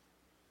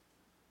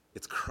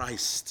 It's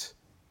Christ.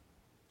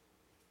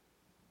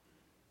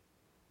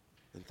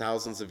 And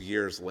thousands of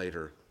years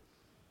later,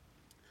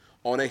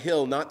 on a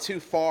hill not too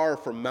far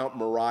from Mount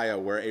Moriah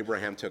where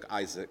Abraham took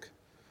Isaac,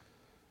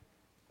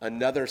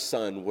 another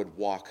son would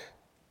walk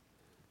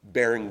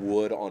bearing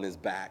wood on his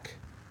back.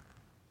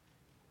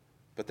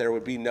 But there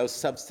would be no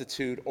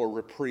substitute or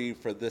reprieve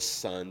for this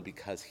son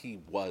because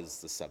he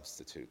was the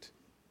substitute.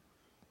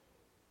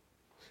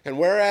 And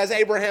whereas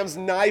Abraham's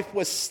knife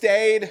was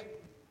stayed,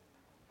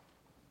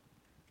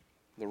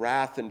 the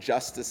wrath and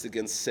justice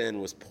against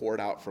sin was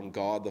poured out from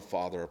God the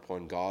Father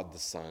upon God the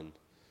Son.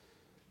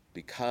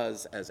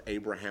 Because, as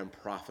Abraham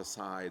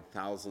prophesied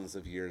thousands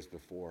of years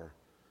before,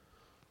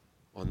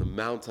 on the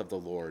mount of the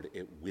Lord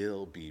it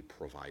will be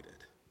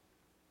provided.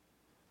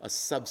 A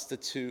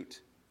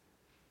substitute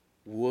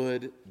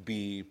would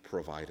be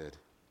provided.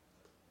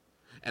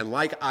 And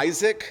like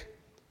Isaac,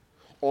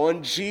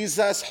 on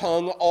Jesus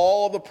hung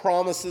all the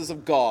promises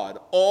of God.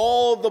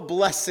 All the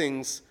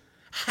blessings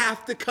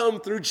have to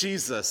come through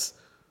Jesus.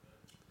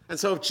 And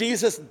so if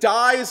Jesus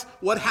dies,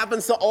 what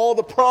happens to all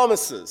the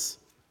promises?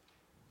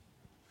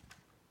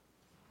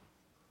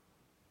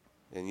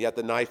 And yet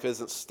the knife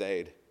isn't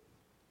stayed.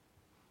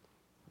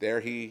 There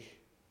he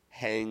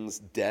hangs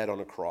dead on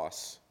a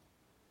cross.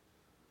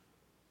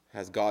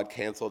 Has God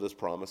canceled his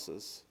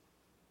promises?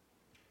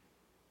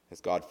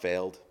 Has God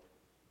failed?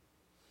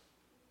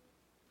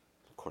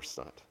 Of course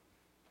not.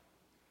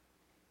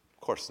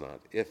 Of course not.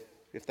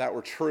 If that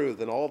were true,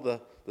 then all the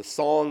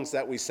songs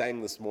that we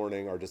sang this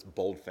morning are just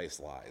bold-faced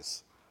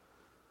lies.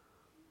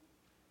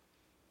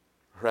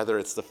 Rather,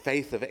 it's the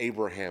faith of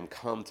Abraham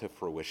come to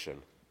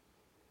fruition.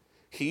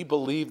 He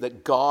believed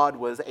that God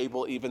was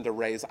able even to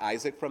raise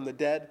Isaac from the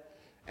dead,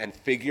 and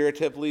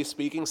figuratively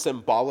speaking,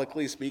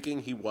 symbolically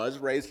speaking, he was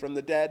raised from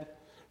the dead.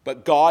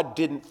 But God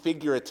didn't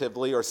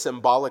figuratively or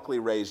symbolically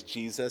raise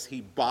Jesus.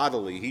 He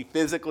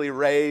physically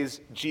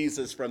raised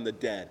Jesus from the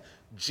dead.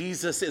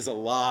 Jesus is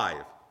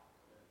alive.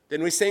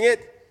 Didn't we sing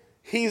it?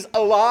 He's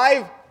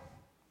alive.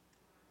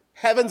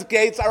 Heaven's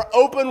gates are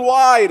open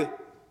wide.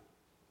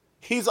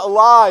 He's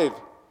alive.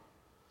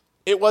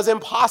 It was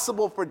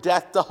impossible for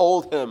death to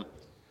hold him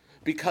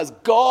because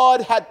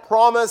God had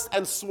promised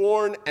and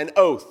sworn an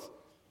oath.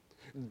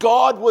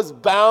 God was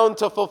bound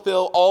to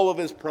fulfill all of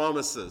his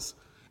promises,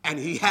 and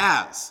he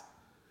has.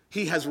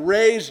 He has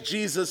raised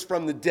Jesus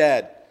from the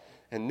dead.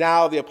 And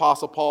now the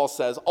Apostle Paul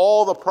says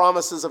all the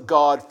promises of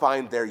God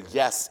find their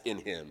yes in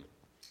him.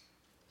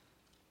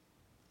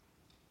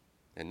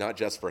 And not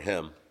just for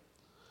him,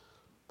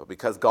 but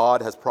because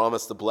God has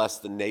promised to bless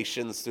the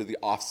nations through the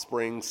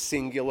offspring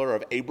singular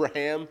of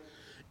Abraham,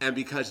 and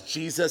because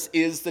Jesus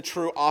is the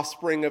true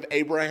offspring of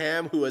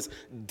Abraham who has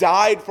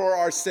died for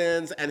our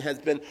sins and has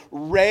been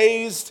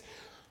raised,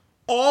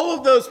 all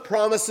of those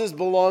promises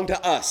belong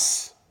to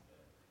us.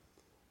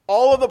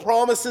 All of the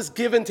promises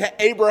given to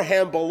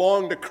Abraham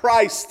belong to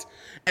Christ.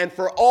 And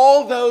for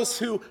all those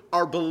who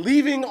are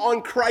believing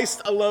on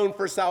Christ alone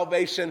for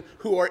salvation,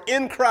 who are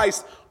in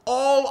Christ,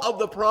 all of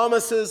the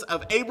promises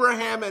of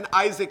Abraham and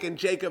Isaac and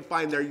Jacob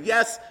find their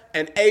yes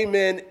and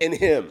amen in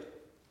him.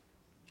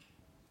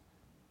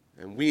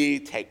 And we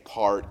take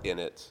part in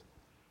it.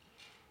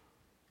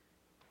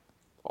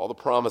 All the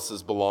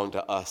promises belong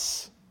to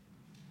us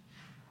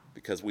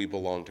because we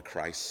belong to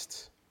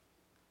Christ.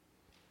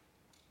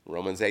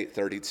 Romans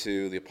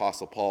 8:32, the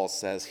Apostle Paul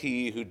says,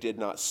 "He who did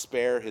not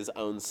spare his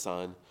own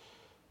son,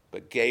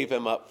 but gave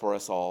him up for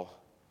us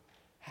all,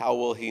 how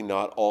will he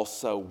not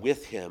also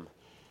with him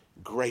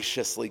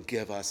graciously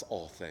give us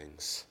all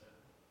things?"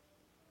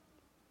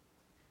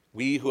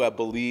 We who have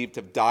believed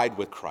have died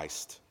with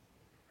Christ.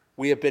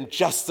 We have been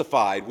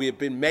justified. We have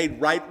been made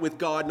right with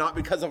God, not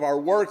because of our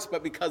works,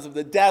 but because of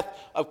the death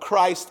of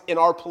Christ in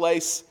our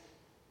place.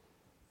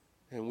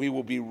 And we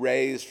will be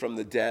raised from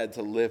the dead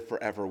to live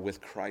forever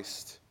with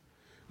Christ.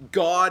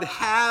 God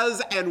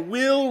has and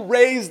will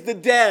raise the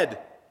dead.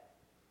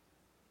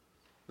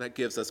 That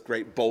gives us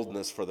great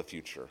boldness for the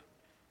future.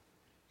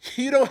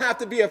 You don't have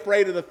to be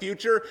afraid of the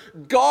future.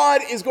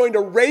 God is going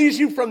to raise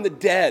you from the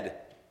dead.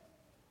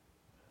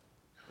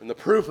 And the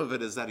proof of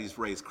it is that he's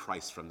raised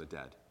Christ from the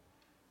dead.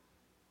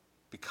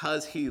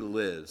 Because he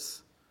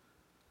lives,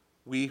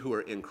 we who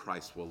are in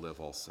Christ will live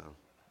also.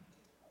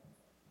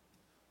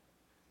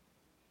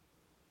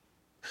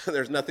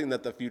 There's nothing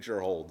that the future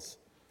holds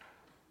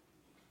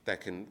that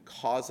can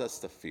cause us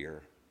to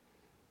fear,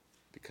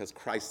 because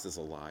Christ is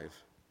alive.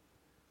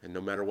 And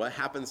no matter what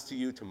happens to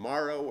you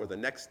tomorrow or the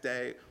next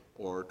day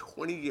or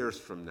 20 years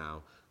from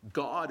now,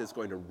 God is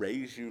going to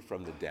raise you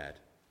from the dead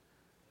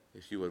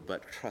if you would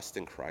but trust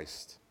in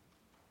Christ.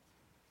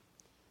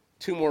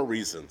 2 more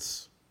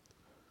reasons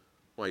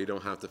why you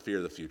don't have to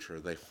fear the future.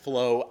 They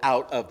flow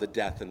out of the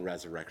death and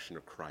resurrection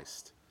of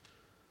Christ.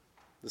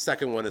 The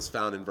second one is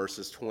found in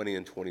verses 20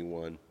 and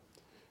 21.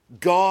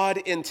 God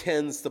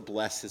intends to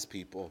bless his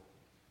people.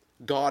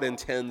 God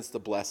intends to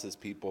bless his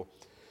people.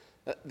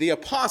 The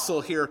apostle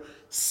here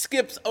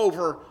skips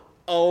over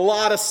a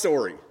lot of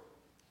story.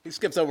 He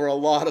skips over a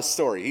lot of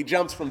story. He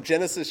jumps from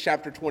Genesis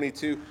chapter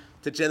 22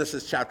 to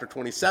Genesis chapter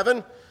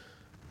 27.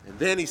 And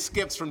then he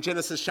skips from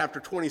Genesis chapter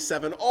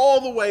 27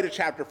 all the way to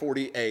chapter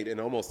 48 and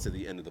almost to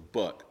the end of the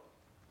book.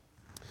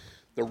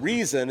 The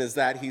reason is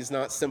that he's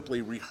not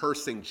simply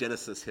rehearsing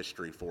Genesis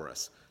history for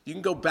us. You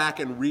can go back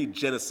and read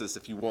Genesis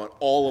if you want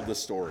all of the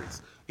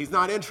stories. He's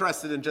not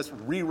interested in just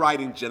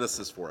rewriting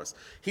Genesis for us.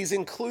 He's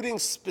including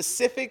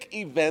specific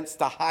events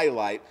to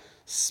highlight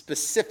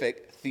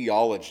specific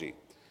theology.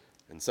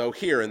 And so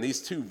here in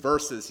these 2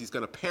 verses, he's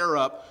going to pair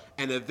up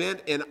an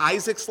event in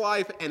Isaac's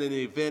life and an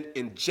event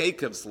in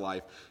Jacob's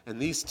life. And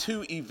these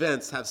 2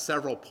 events have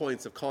several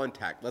points of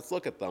contact. Let's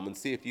look at them and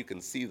see if you can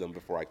see them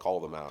before I call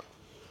them out.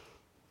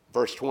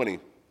 Verse 20,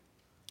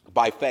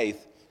 by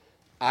faith,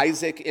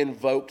 Isaac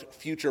invoked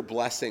future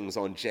blessings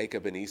on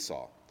Jacob and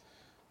Esau.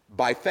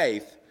 By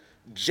faith,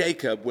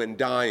 Jacob, when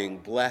dying,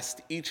 blessed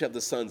each of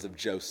the sons of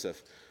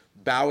Joseph,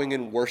 bowing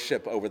in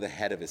worship over the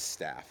head of his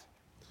staff.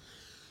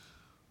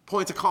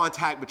 Points of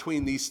contact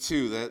between these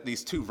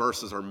two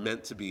verses are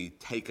meant to be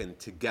taken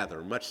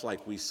together, much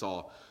like we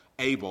saw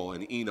Abel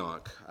and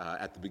Enoch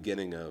at the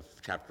beginning of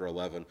chapter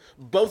 11.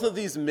 Both of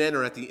these men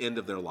are at the end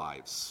of their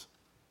lives.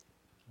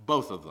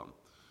 Both of them.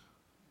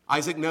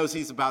 Isaac knows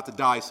he's about to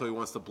die, so he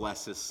wants to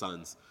bless his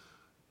sons.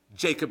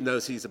 Jacob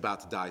knows he's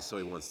about to die, so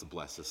he wants to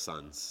bless his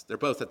sons. They're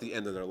both at the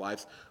end of their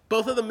lives.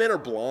 Both of the men are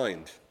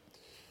blind.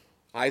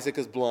 Isaac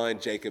is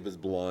blind, Jacob is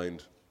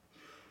blind.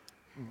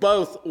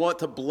 Both want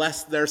to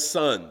bless their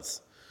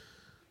sons.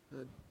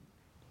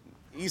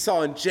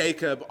 Esau and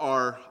Jacob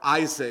are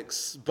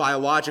Isaac's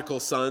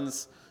biological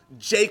sons.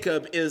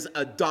 Jacob is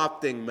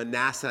adopting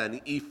Manasseh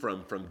and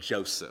Ephraim from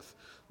Joseph.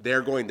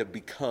 They're going to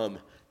become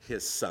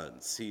his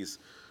sons. He's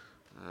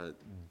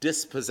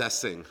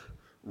dispossessing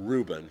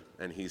Reuben,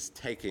 and he's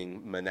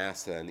taking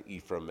Manasseh and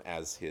Ephraim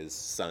as his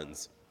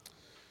sons.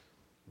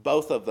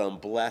 Both of them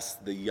bless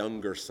the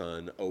younger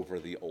son over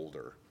the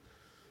older.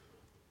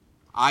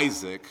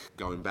 Isaac,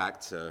 going back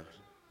to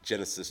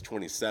Genesis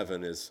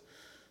 27, is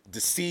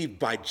deceived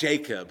by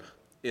Jacob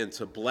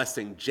into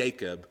blessing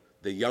Jacob,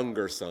 the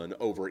younger son,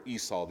 over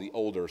Esau, the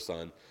older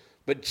son.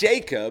 But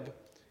Jacob,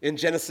 in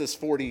Genesis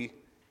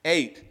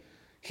 48,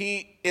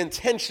 He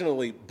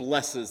intentionally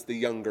blesses the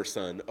younger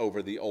son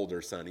over the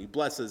older son. He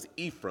blesses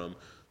Ephraim,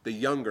 the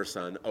younger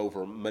son,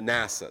 over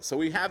Manasseh. So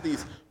we have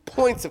these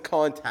points of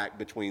contact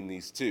between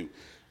these two.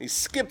 He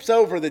skips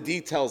over the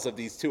details of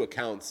these two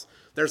accounts.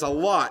 There's a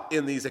lot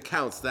in these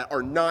accounts that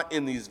are not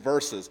in these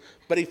verses,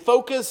 but he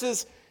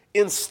focuses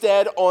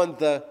instead on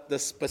the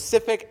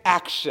specific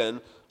action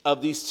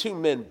of these two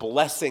men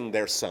blessing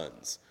their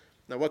sons.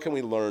 Now, what can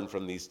we learn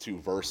from these two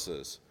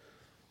verses?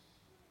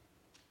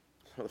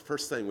 Well, the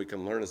first thing we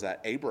can learn is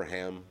that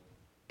Abraham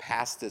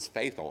passed his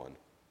faith on.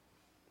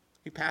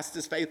 He passed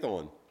his faith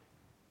on.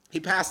 He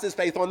passed his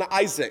faith on to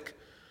Isaac.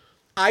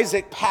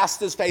 Isaac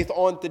passed his faith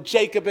on to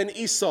Jacob and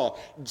Esau.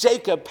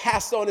 Jacob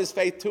passed on his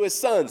faith to his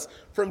sons.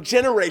 From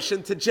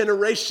generation to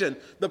generation,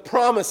 the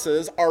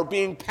promises are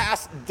being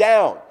passed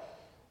down.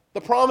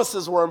 The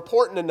promises were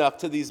important enough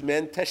to these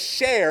men to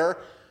share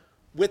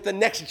with the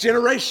next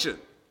generation.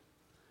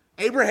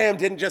 Abraham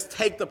didn't just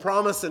take the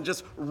promise and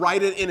just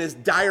write it in his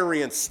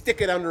diary and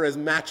stick it under his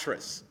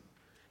mattress.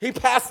 He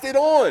passed it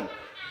on.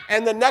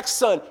 And the next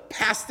son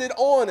passed it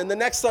on. And the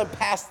next son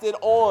passed it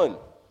on.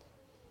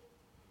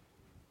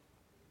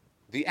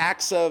 The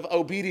acts of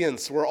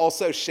obedience were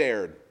also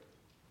shared.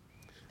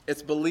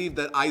 It's believed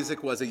that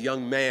Isaac was a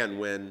young man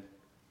when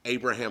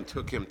Abraham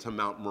took him to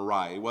Mount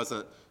Moriah. He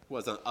wasn't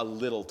a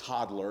little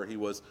toddler. He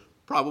was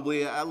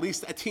probably at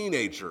least a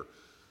teenager.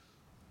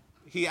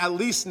 He at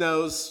least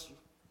knows,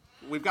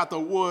 we've got the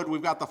wood,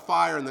 we've got the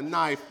fire and the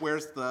knife.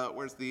 Where's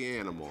the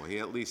animal? He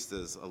at least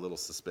is a little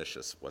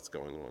suspicious of what's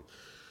going on.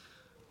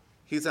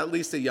 He's at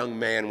least a young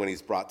man when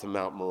he's brought to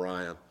Mount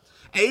Moriah.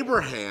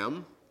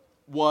 Abraham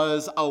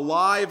was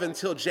alive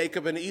until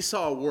Jacob and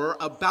Esau were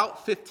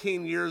about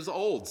 15 years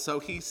old. So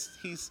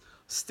he's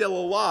still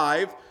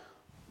alive,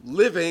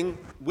 living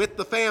with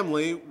the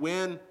family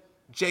when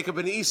Jacob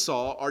and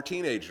Esau are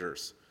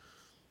teenagers.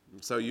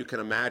 So you can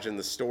imagine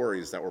the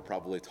stories that were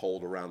probably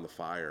told around the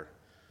fire.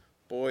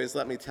 Boys,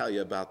 let me tell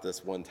you about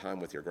this one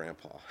time with your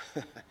grandpa.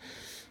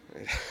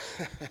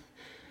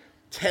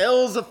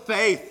 Tales of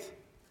faith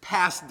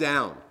passed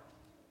down.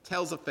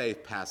 Tales of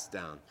faith passed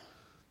down.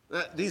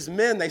 These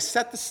men, they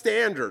set the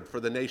standard for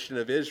the nation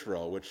of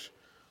Israel, which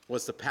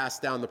was to pass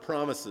down the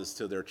promises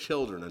to their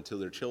children and to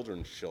their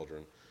children's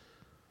children.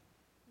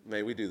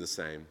 May we do the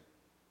same.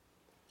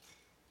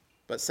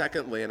 But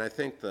secondly, and I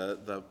think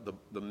the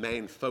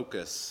main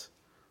focus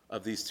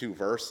of these two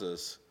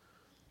verses,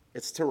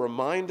 it's to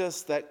remind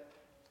us that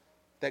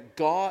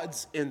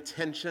God's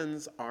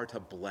intentions are to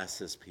bless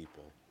his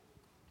people.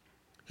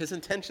 His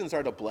intentions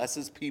are to bless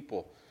his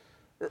people.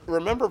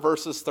 Remember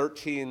verses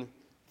 13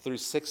 through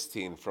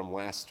 16 from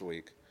last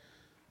week.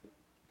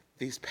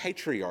 These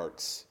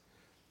patriarchs,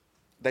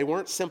 they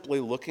weren't simply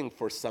looking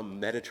for some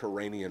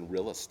Mediterranean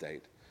real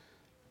estate.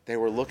 They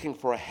were looking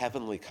for a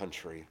heavenly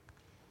country.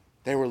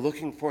 They were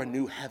looking for a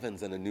new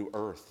heavens and a new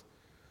earth.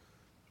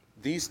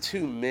 These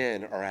two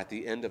men are at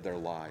the end of their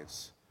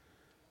lives,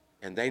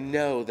 and they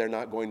know they're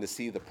not going to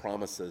see the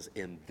promises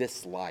in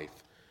this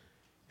life.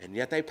 And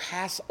yet they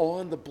pass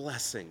on the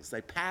blessings.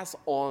 They pass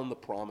on the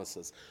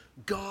promises.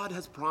 God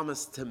has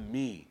promised to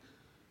me,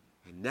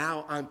 and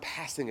now I'm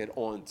passing it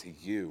on to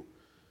you.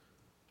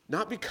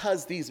 Not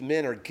because these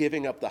men are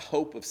giving up the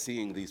hope of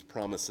seeing these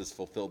promises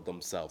fulfilled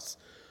themselves,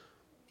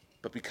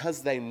 but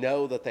because they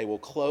know that they will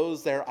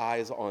close their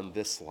eyes on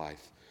this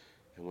life.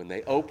 And when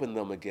they open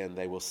them again,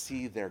 they will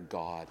see their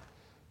God,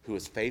 who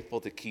is faithful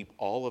to keep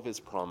all of his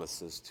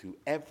promises to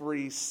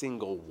every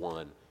single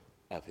one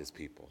of his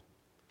people.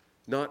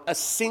 Not a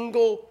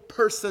single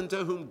person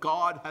to whom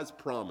God has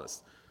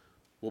promised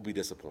will be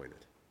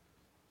disappointed.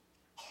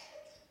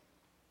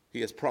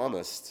 He has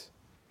promised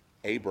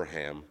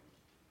Abraham,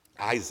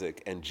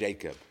 Isaac, and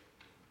Jacob.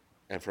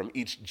 And from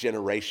each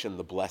generation,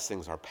 the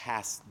blessings are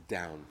passed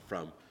down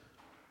from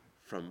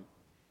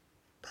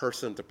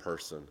person to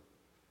person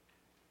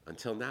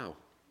until now.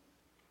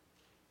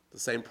 The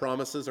same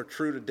promises are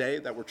true today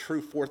that were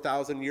true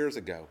 4,000 years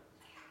ago.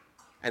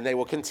 And they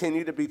will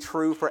continue to be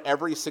true for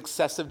every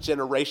successive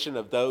generation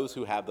of those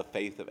who have the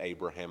faith of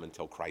Abraham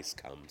until Christ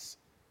comes.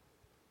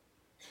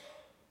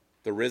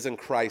 The risen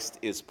Christ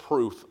is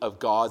proof of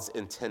God's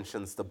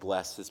intentions to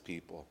bless his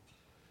people.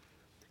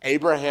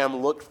 Abraham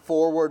looked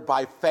forward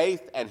by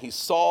faith and he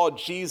saw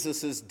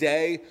Jesus'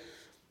 day.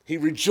 He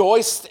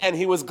rejoiced and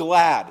he was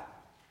glad.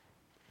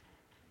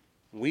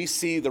 We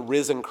see the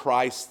risen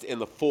Christ in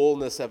the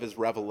fullness of his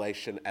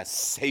revelation as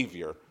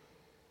Savior.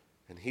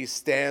 And he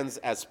stands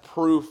as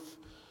proof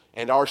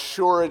and our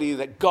surety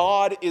that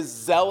God is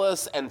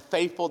zealous and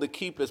faithful to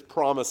keep his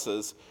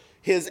promises.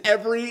 His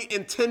every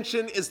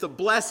intention is to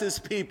bless his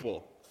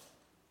people.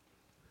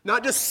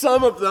 Not just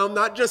some of them,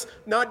 not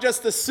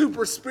just the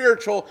super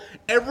spiritual.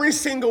 Every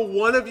single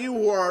one of you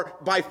who are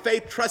by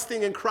faith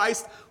trusting in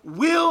Christ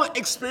will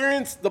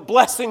experience the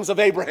blessings of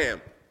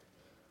Abraham.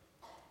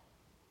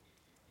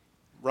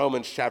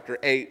 Romans chapter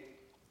 8,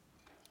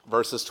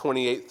 verses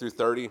 28 through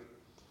 30.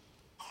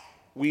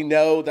 We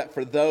know that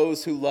for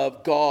those who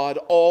love God,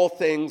 all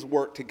things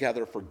work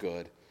together for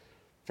good.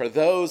 For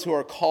those who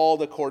are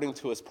called according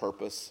to his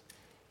purpose.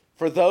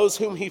 For those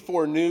whom he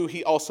foreknew,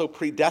 he also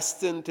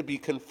predestined to be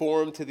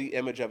conformed to the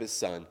image of his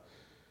Son,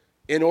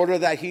 in order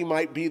that he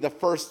might be the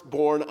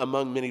firstborn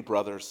among many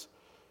brothers.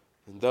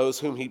 And those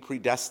whom he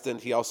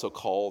predestined, he also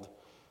called.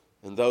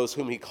 And those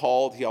whom he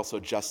called, he also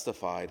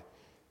justified.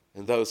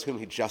 And those whom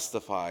he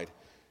justified,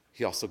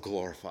 he also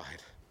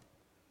glorified.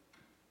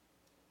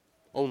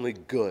 Only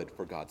good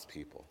for God's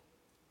people.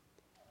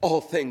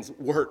 All things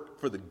work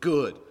for the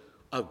good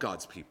of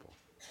God's people.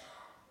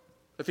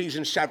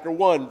 Ephesians chapter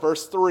 1,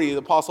 verse 3, the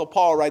Apostle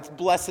Paul writes,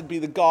 "Blessed be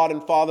the God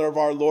and Father of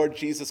our Lord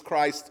Jesus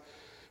Christ,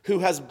 who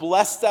has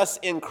blessed us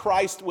in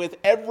Christ with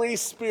every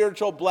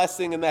spiritual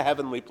blessing in the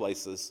heavenly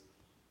places."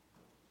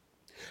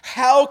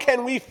 How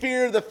can we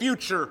fear the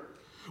future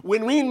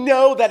when we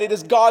know that it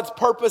is God's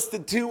purpose to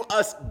do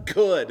us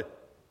good?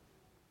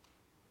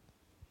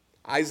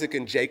 Isaac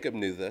and Jacob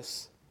knew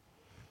this,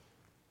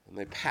 and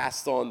they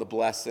passed on the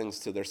blessings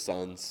to their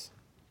sons.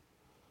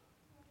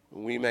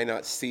 We may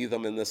not see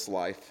them in this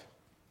life.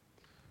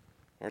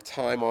 Our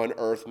time on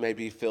earth may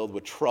be filled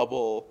with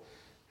trouble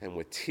and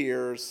with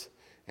tears,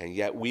 and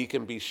yet we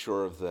can be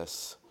sure of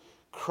this.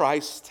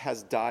 Christ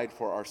has died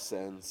for our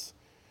sins.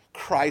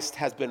 Christ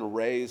has been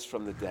raised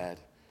from the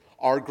dead.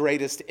 Our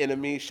greatest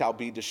enemy shall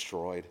be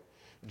destroyed.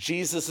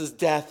 Jesus'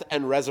 death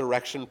and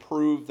resurrection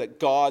prove that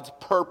God's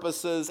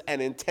purposes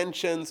and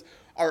intentions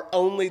are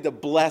only to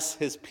bless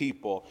his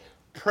people.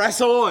 Press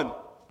on.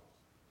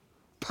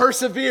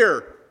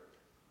 Persevere.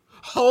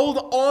 Hold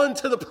on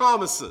to the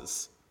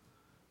promises.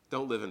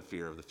 Don't live in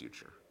fear of the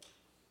future.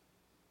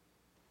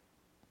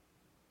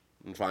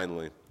 And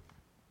finally,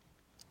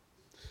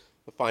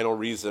 the final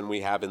reason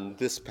we have in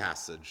this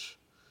passage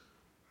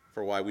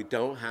for why we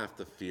don't have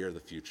to fear the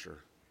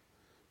future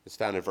is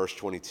found in verse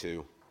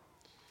 22.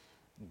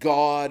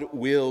 God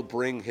will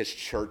bring his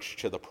church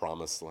to the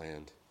promised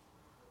land.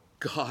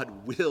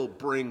 God will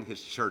bring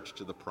his church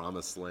to the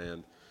promised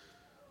land.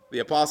 The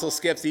apostle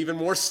skips even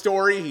more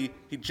story.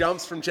 He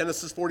jumps from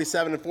Genesis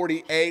 47 and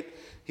 48.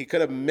 He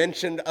could have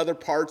mentioned other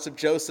parts of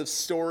Joseph's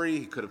story.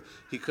 He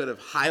could have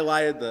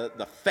highlighted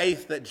the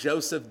faith that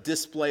Joseph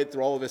displayed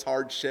through all of his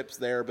hardships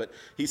there. But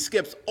he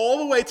skips all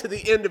the way to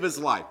the end of his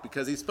life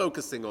because he's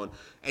focusing on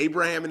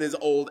Abraham in his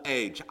old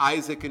age,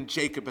 Isaac and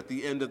Jacob at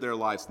the end of their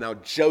lives, now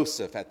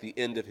Joseph at the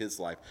end of his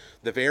life.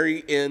 The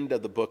very end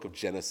of the book of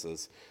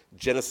Genesis,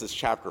 Genesis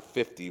chapter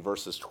 50,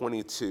 verses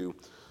 22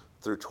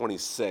 through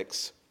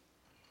 26.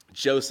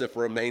 Joseph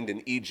remained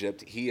in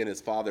Egypt, he and his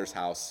father's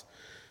house.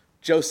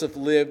 Joseph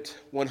lived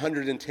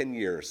 110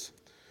 years.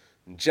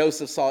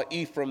 Joseph saw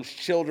Ephraim's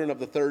children of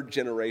the third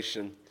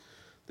generation.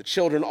 The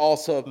children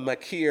also of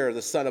Machir,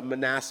 the son of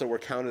Manasseh, were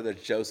counted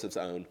as Joseph's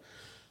own.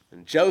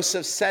 And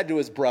Joseph said to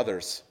his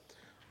brothers,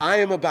 "I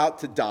am about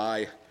to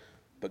die,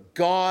 but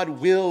God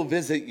will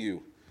visit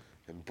you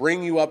and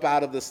bring you up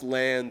out of this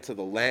land to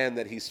the land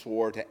that he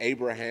swore to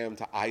Abraham,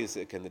 to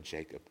Isaac, and to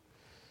Jacob."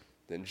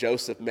 Then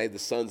Joseph made the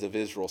sons of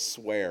Israel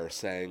swear,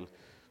 saying,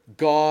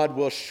 "God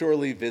will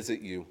surely visit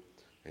you,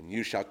 and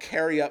you shall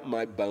carry up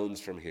my bones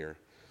from here."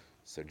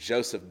 So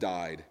Joseph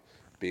died,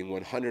 being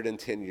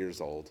 110 years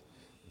old.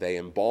 They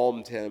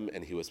embalmed him,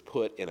 and he was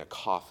put in a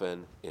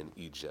coffin in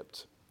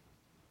Egypt.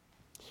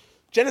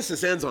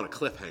 Genesis ends on a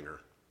cliffhanger.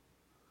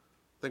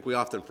 I think we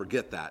often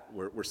forget that.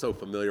 We're so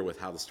familiar with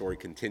how the story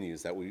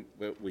continues that we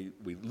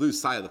lose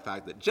sight of the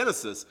fact that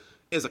Genesis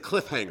is a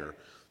cliffhanger.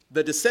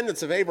 The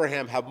descendants of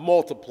Abraham have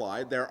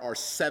multiplied. There are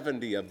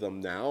 70 of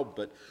them now,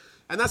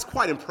 and that's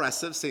quite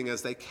impressive, seeing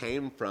as they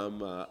came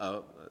from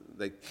a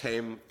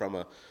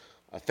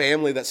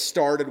family that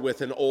started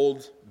with an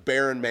old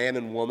barren man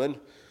and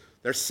woman.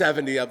 There's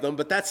 70 of them,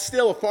 but that's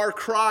still a far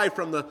cry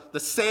from the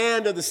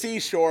sand of the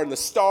seashore and the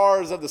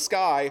stars of the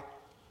sky.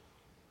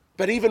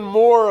 But even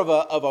more of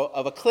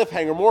a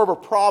cliffhanger, more of a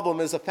problem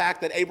is the fact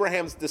that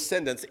Abraham's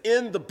descendants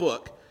in the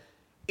book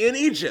in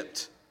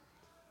Egypt,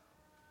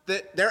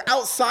 that they're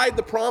outside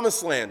the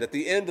promised land at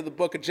the end of the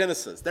book of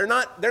Genesis. They're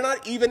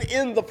not even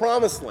in the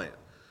promised land.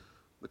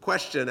 The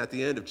question at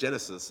the end of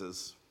Genesis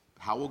is,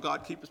 how will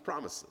God keep his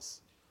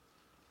promises?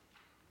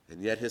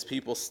 And yet his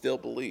people still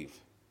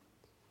believe.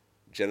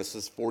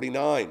 Genesis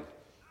 49,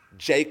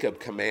 Jacob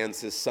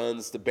commands his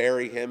sons to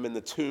bury him in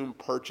the tomb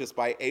purchased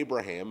by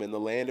Abraham in the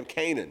land of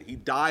Canaan. He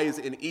dies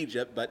in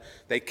Egypt, but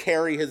they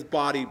carry his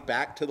body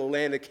back to the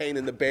land of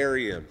Canaan to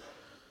bury him.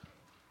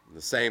 And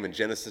the same in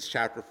Genesis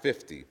chapter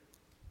 50.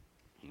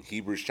 In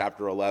Hebrews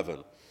chapter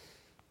 11,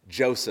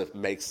 Joseph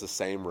makes the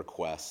same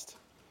request.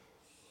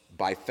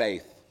 By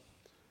faith,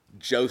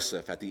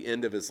 Joseph, at the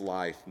end of his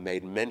life,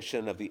 made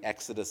mention of the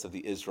exodus of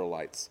the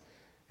Israelites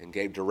and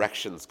gave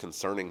directions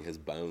concerning his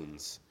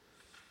bones.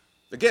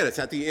 Again, it's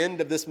at the end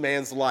of this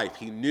man's life.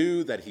 He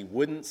knew that he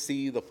wouldn't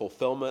see the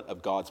fulfillment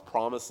of God's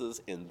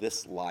promises in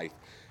this life,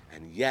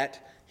 and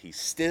yet he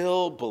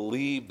still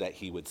believed that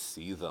he would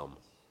see them.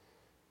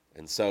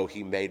 And so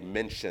he made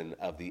mention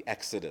of the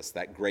Exodus,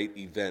 that great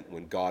event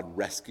when God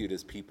rescued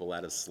his people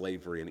out of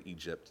slavery in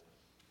Egypt.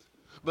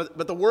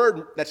 But the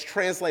word that's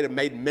translated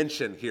made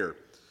mention here,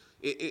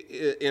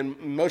 in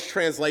most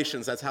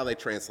translations, that's how they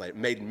translate it,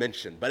 made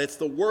mention. But it's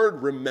the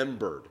word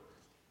remembered.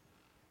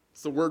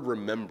 It's the word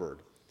remembered.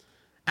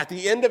 At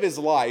the end of his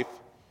life,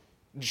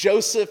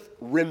 Joseph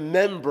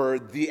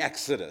remembered the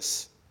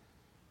Exodus.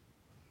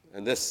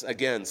 And this,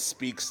 again,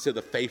 speaks to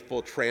the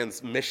faithful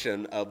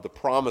transmission of the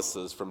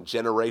promises from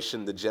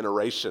generation to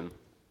generation.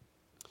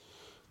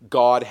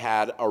 God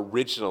had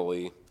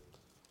originally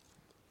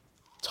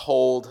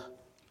told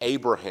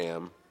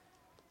Abraham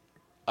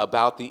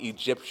about the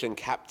Egyptian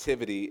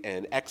captivity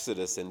and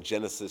Exodus in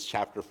Genesis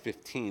chapter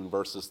 15,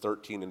 verses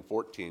 13 and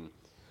 14.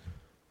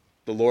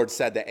 The Lord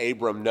said to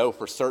Abram, "Know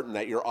for certain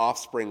that your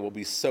offspring will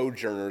be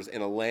sojourners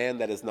in a land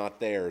that is not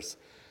theirs,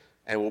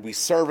 and will be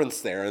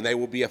servants there, and they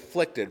will be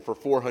afflicted for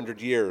 400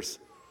 years.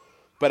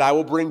 But I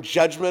will bring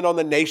judgment on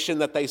the nation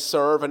that they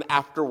serve, and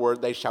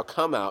afterward they shall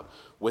come out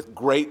with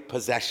great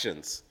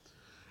possessions."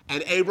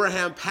 And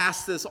Abraham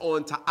passed this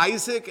on to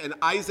Isaac, and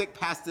Isaac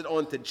passed it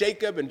on to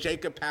Jacob, and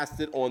Jacob passed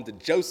it on to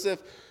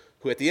Joseph,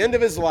 who at the end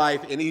of his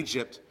life in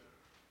Egypt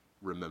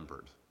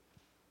remembered.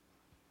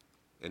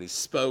 And he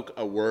spoke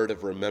a word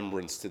of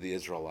remembrance to the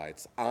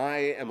Israelites.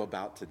 "I am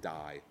about to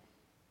die,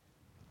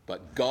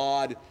 but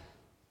God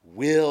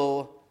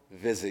will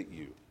visit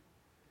you,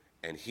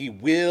 and he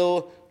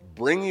will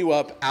bring you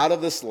up out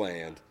of this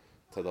land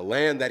to the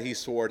land that he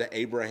swore to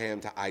Abraham,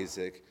 to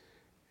Isaac,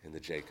 and to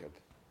Jacob."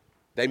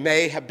 They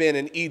may have been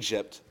in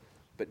Egypt,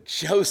 but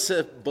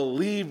Joseph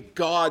believed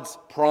God's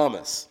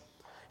promise.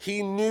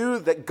 He knew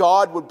that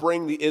God would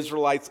bring the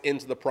Israelites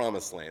into the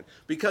promised land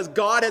because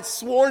God had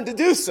sworn to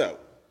do so.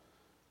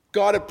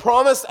 God had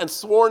promised and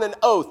sworn an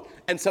oath,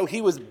 and so he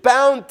was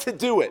bound to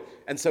do it.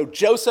 And so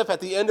Joseph,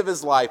 at the end of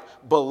his life,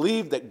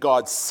 believed that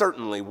God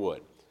certainly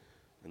would.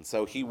 And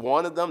so he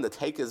wanted them to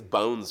take his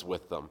bones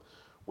with them,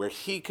 where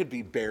he could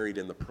be buried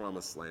in the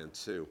promised land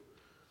too.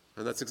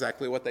 And that's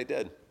exactly what they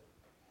did.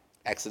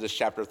 Exodus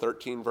chapter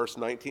 13, verse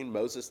 19,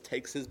 Moses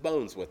takes his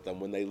bones with them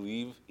when they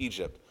leave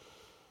Egypt.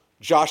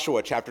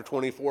 Joshua chapter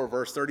 24,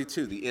 verse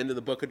 32, the end of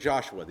the book of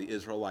Joshua, the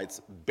Israelites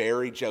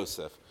bury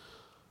Joseph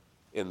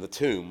in the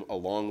tomb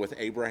along with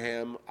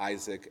Abraham,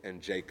 Isaac,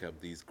 and Jacob,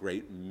 these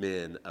great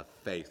men of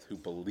faith who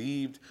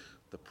believed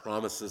the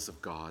promises of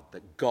God,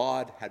 that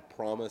God had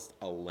promised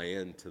a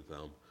land to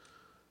them.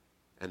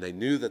 And they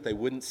knew that they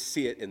wouldn't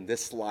see it in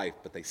this life,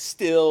 but they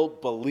still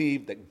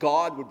believed that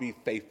God would be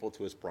faithful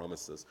to his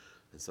promises.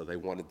 And so they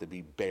wanted to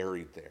be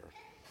buried there.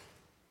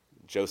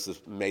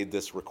 Joseph made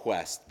this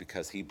request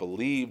because he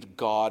believed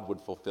God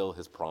would fulfill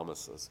his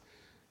promises.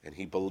 And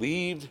he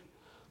believed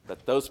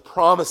that those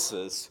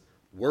promises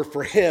were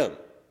for him.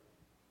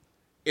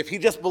 If he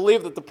just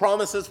believed that the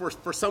promises were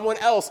for someone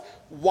else,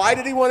 why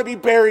did he want to be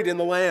buried in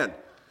the land?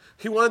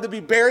 He wanted to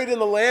be buried in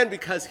the land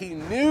because he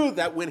knew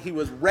that when he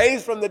was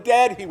raised from the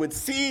dead, he would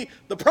see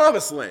the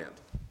promised land.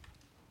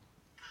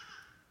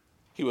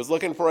 He was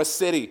looking for a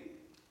city.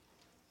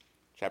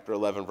 Chapter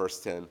 11, verse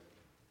 10.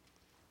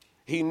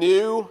 He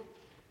knew,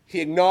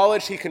 he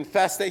acknowledged, he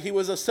confessed that he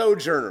was a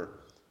sojourner.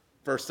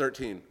 Verse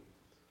 13.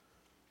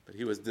 But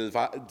he was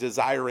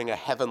desiring a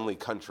heavenly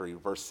country.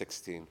 Verse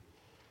 16.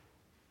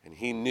 And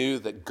he knew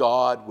that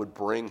God would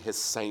bring his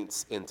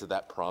saints into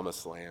that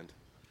promised land.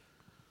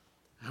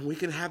 And we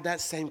can have that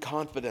same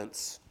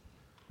confidence.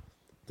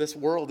 This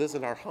world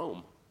isn't our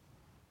home.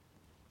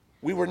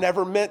 We were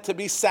never meant to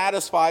be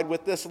satisfied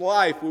with this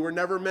life. We were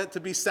never meant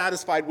to be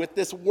satisfied with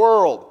this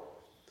world.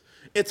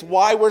 It's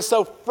why we're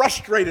so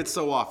frustrated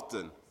so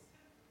often.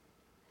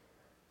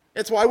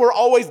 It's why we're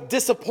always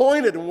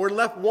disappointed and we're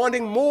left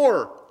wanting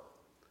more.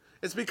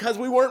 It's because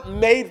we weren't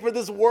made for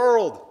this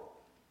world.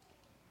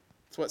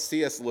 It's what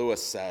C.S.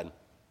 Lewis said.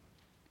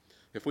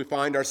 If we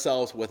find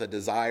ourselves with a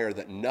desire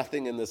that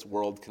nothing in this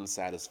world can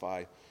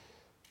satisfy,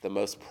 the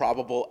most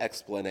probable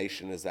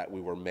explanation is that we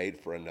were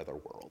made for another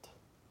world.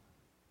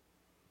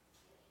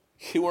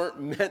 You weren't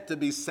meant to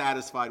be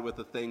satisfied with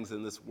the things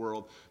in this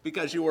world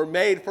because you were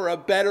made for a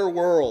better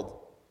world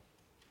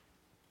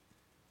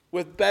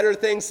with better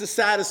things to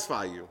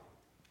satisfy you.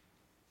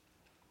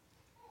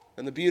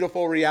 And the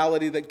beautiful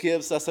reality that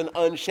gives us an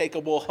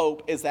unshakable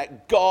hope is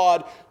that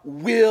God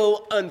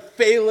will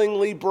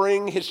unfailingly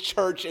bring his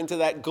church into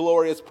that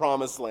glorious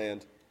promised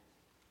land.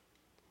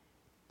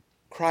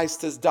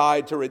 Christ has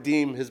died to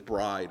redeem his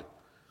bride,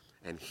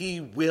 and he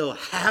will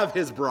have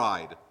his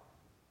bride,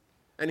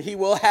 and he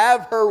will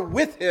have her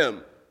with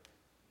him.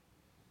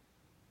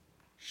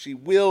 She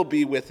will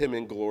be with him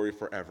in glory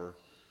forever,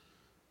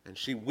 and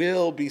she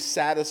will be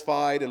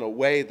satisfied in a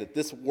way that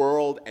this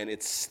world and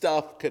its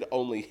stuff could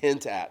only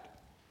hint at.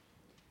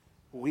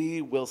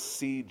 We will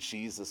see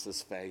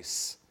Jesus'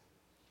 face.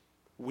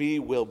 We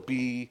will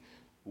be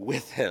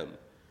with him.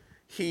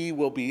 He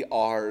will be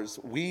ours.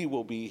 We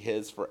will be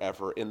his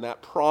forever in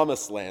that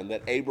promised land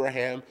that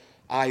Abraham,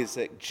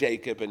 Isaac,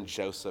 Jacob, and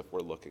Joseph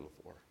were looking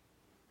for.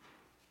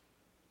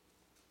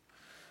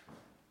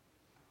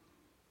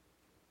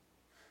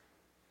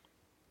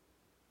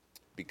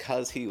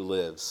 Because he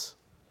lives,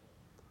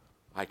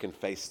 I can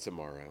face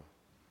tomorrow.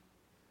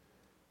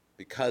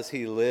 Because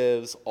he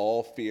lives,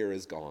 all fear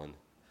is gone.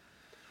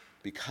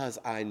 Because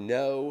I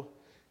know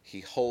he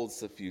holds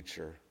the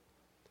future,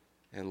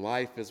 and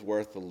life is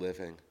worth the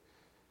living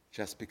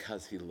just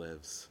because he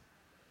lives.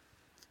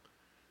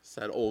 It's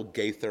that old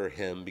Gaither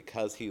hymn,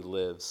 Because He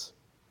Lives.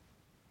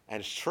 And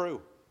it's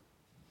true.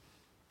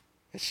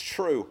 It's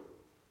true.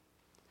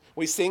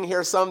 We sing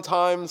here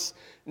sometimes,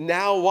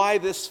 now why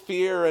this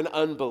fear and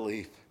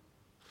unbelief?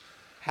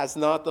 Has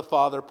not the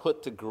Father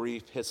put to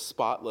grief his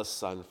spotless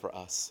Son for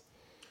us?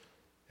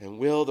 And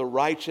will the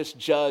righteous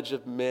judge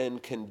of men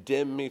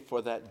condemn me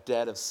for that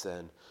debt of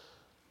sin,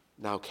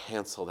 now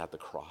canceled at the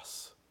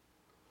cross?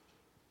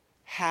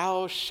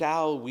 How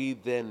shall we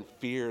then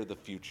fear the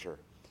future,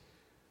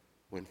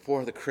 when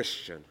for the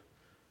Christian,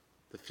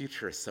 the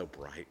future is so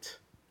bright?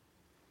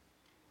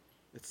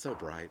 It's so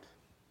bright.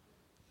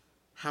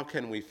 How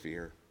can we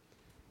fear?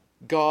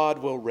 God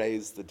will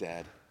raise the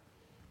dead.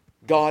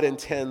 God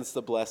intends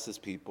to bless his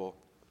people.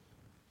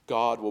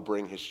 God will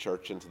bring his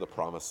church into the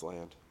promised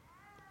land.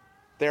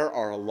 There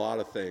are a lot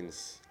of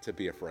things to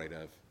be afraid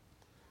of.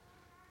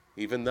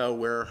 Even though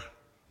we're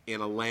in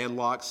a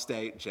landlocked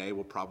state, Jay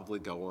will probably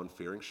go on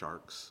fearing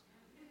sharks.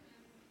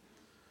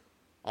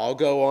 I'll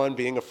go on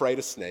being afraid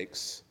of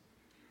snakes.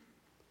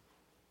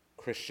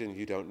 Christian,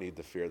 you don't need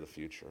to fear the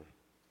future.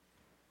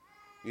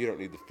 You don't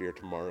need to fear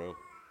tomorrow.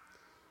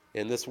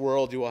 In this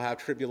world, you will have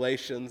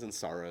tribulations and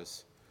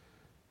sorrows.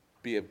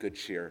 Be of good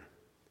cheer.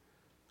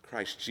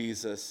 Christ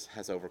Jesus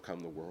has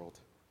overcome the world.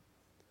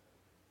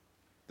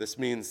 This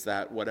means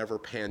that whatever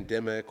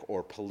pandemic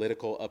or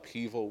political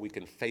upheaval, we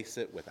can face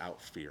it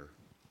without fear.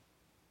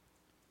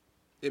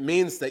 It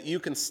means that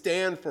you can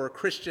stand for a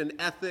Christian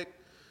ethic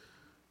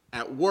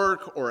at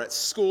work or at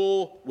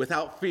school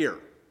without fear.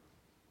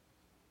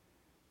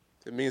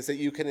 It means that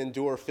you can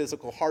endure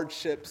physical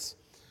hardships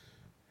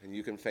and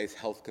you can face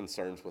health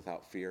concerns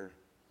without fear.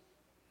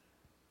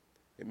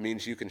 It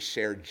means you can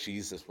share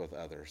Jesus with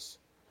others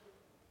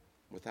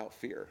without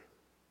fear.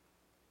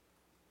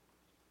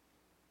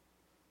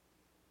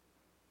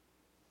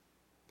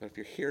 But if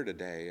you're here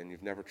today and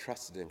you've never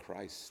trusted in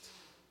Christ,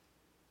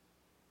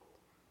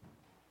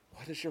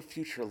 what does your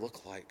future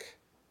look like?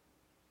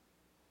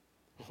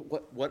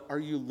 What are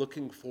you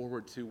looking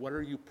forward to? What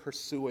are you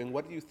pursuing?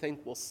 What do you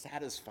think will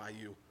satisfy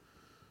you?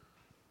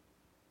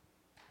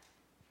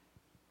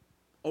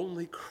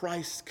 Only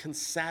Christ can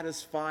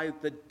satisfy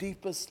the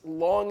deepest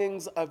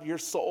longings of your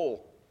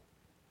soul.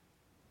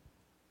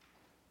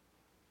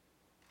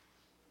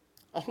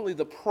 Only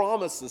the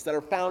promises that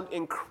are found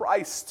in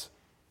Christ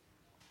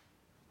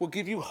will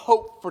give you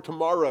hope for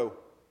tomorrow,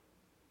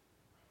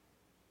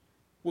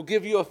 will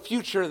give you a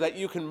future that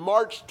you can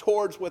march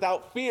towards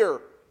without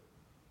fear.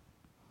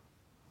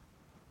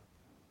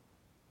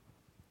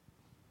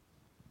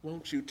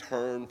 Won't you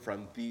turn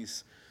from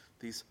these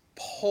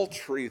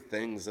paltry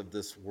things of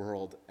this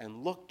world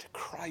and look to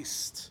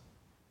Christ?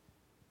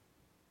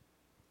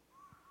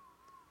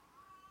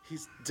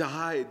 He's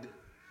died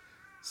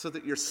so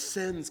that your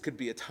sins could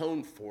be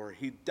atoned for.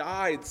 He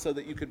died so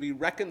that you could be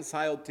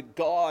reconciled to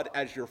God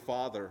as your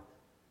Father.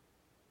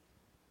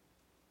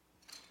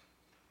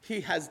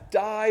 He has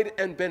died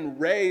and been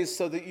raised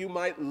so that you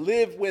might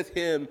live with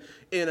him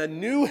in a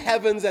new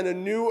heavens and a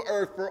new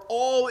earth for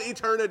all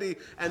eternity,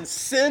 and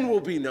sin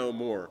will be no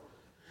more,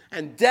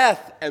 and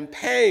death and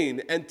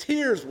pain and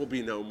tears will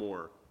be no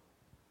more.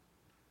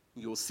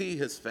 You will see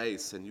his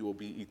face and you will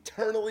be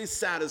eternally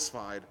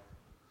satisfied.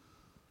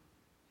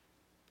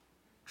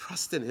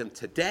 Trust in him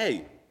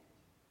today.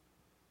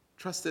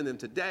 Trust in him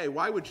today.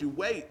 Why would you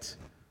wait?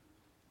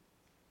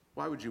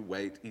 Why would you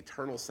wait?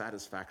 Eternal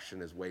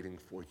satisfaction is waiting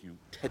for you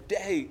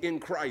today in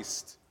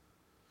Christ.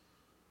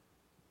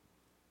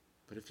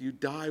 But if you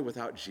die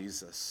without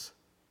Jesus,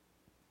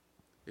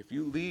 if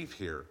you leave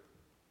here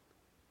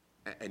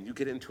and you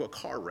get into a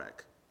car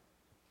wreck,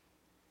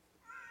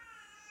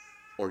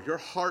 or your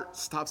heart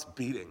stops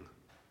beating,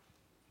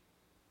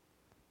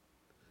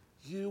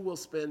 you will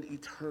spend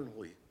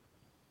eternally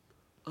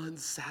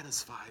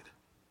unsatisfied.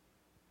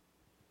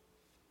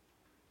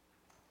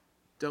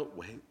 Don't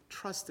wait.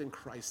 Trust in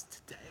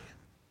Christ today.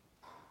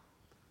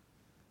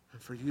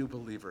 And for you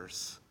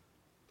believers,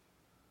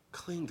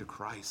 cling to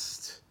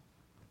Christ.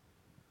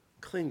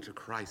 Cling to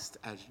Christ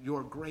as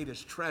your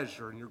greatest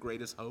treasure and your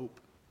greatest hope.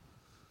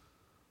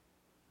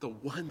 The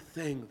one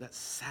thing that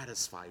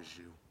satisfies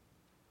you.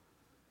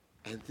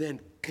 And then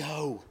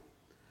go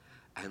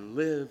and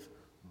live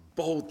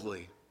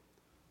boldly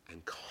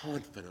and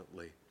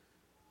confidently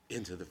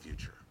into the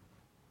future.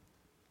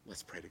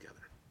 Let's pray together.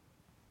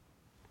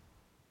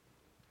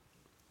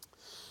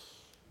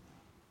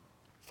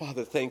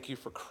 Father, thank you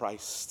for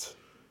Christ.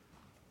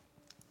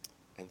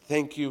 And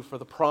thank you for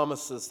the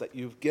promises that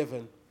you've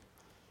given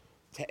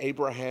to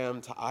Abraham,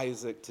 to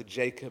Isaac, to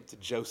Jacob, to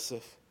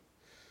Joseph.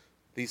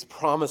 These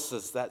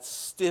promises that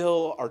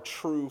still are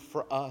true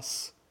for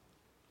us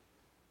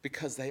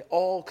because they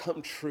all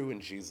come true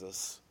in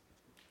Jesus.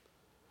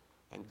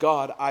 And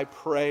God, I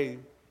pray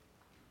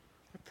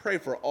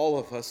for all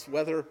of us,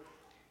 whether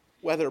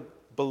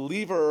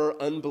believer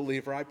or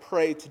unbeliever, I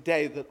pray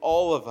today that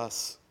all of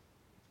us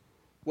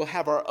will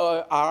have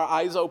our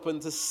eyes open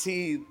to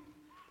see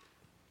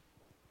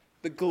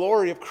the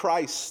glory of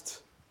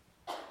Christ,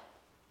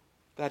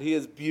 that he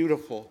is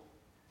beautiful,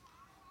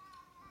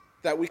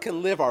 that we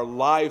can live our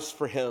lives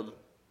for him,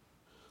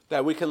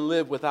 that we can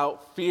live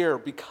without fear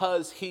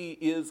because he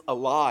is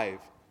alive.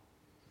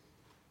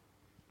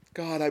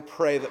 God, I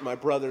pray that my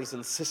brothers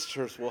and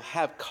sisters will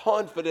have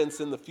confidence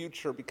in the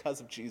future because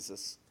of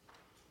Jesus.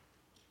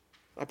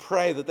 I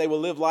pray that they will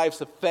live lives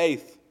of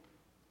faith,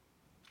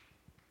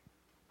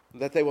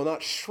 that they will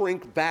not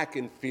shrink back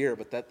in fear,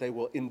 but that they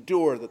will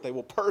endure, that they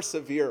will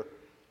persevere,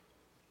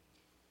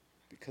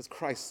 because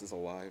Christ is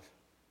alive.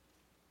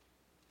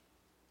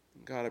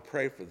 God, I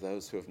pray for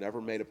those who have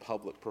never made a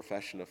public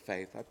profession of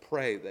faith. I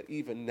pray that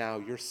even now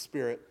your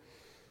Spirit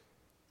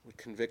would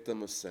convict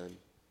them of sin,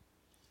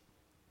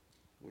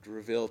 would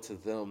reveal to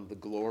them the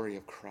glory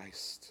of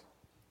Christ,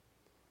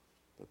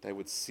 that they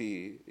would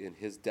see in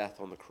his death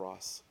on the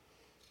cross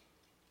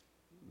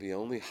the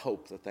only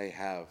hope that they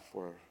have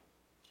for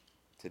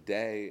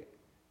today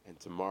and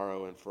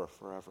tomorrow and for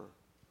forever.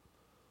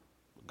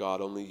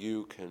 God, only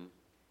you can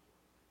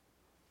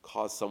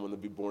cause someone to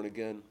be born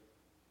again.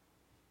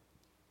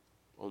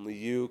 Only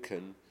you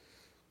can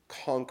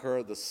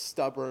conquer the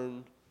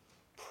stubborn,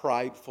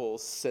 prideful,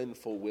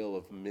 sinful will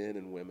of men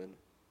and women.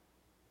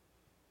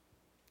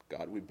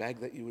 God, we beg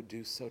that you would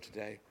do so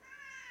today.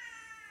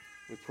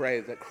 We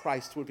pray that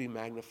Christ would be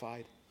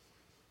magnified.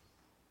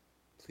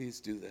 Please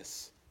do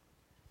this.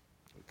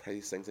 We pray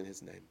these things in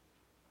his name.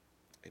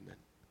 Amen.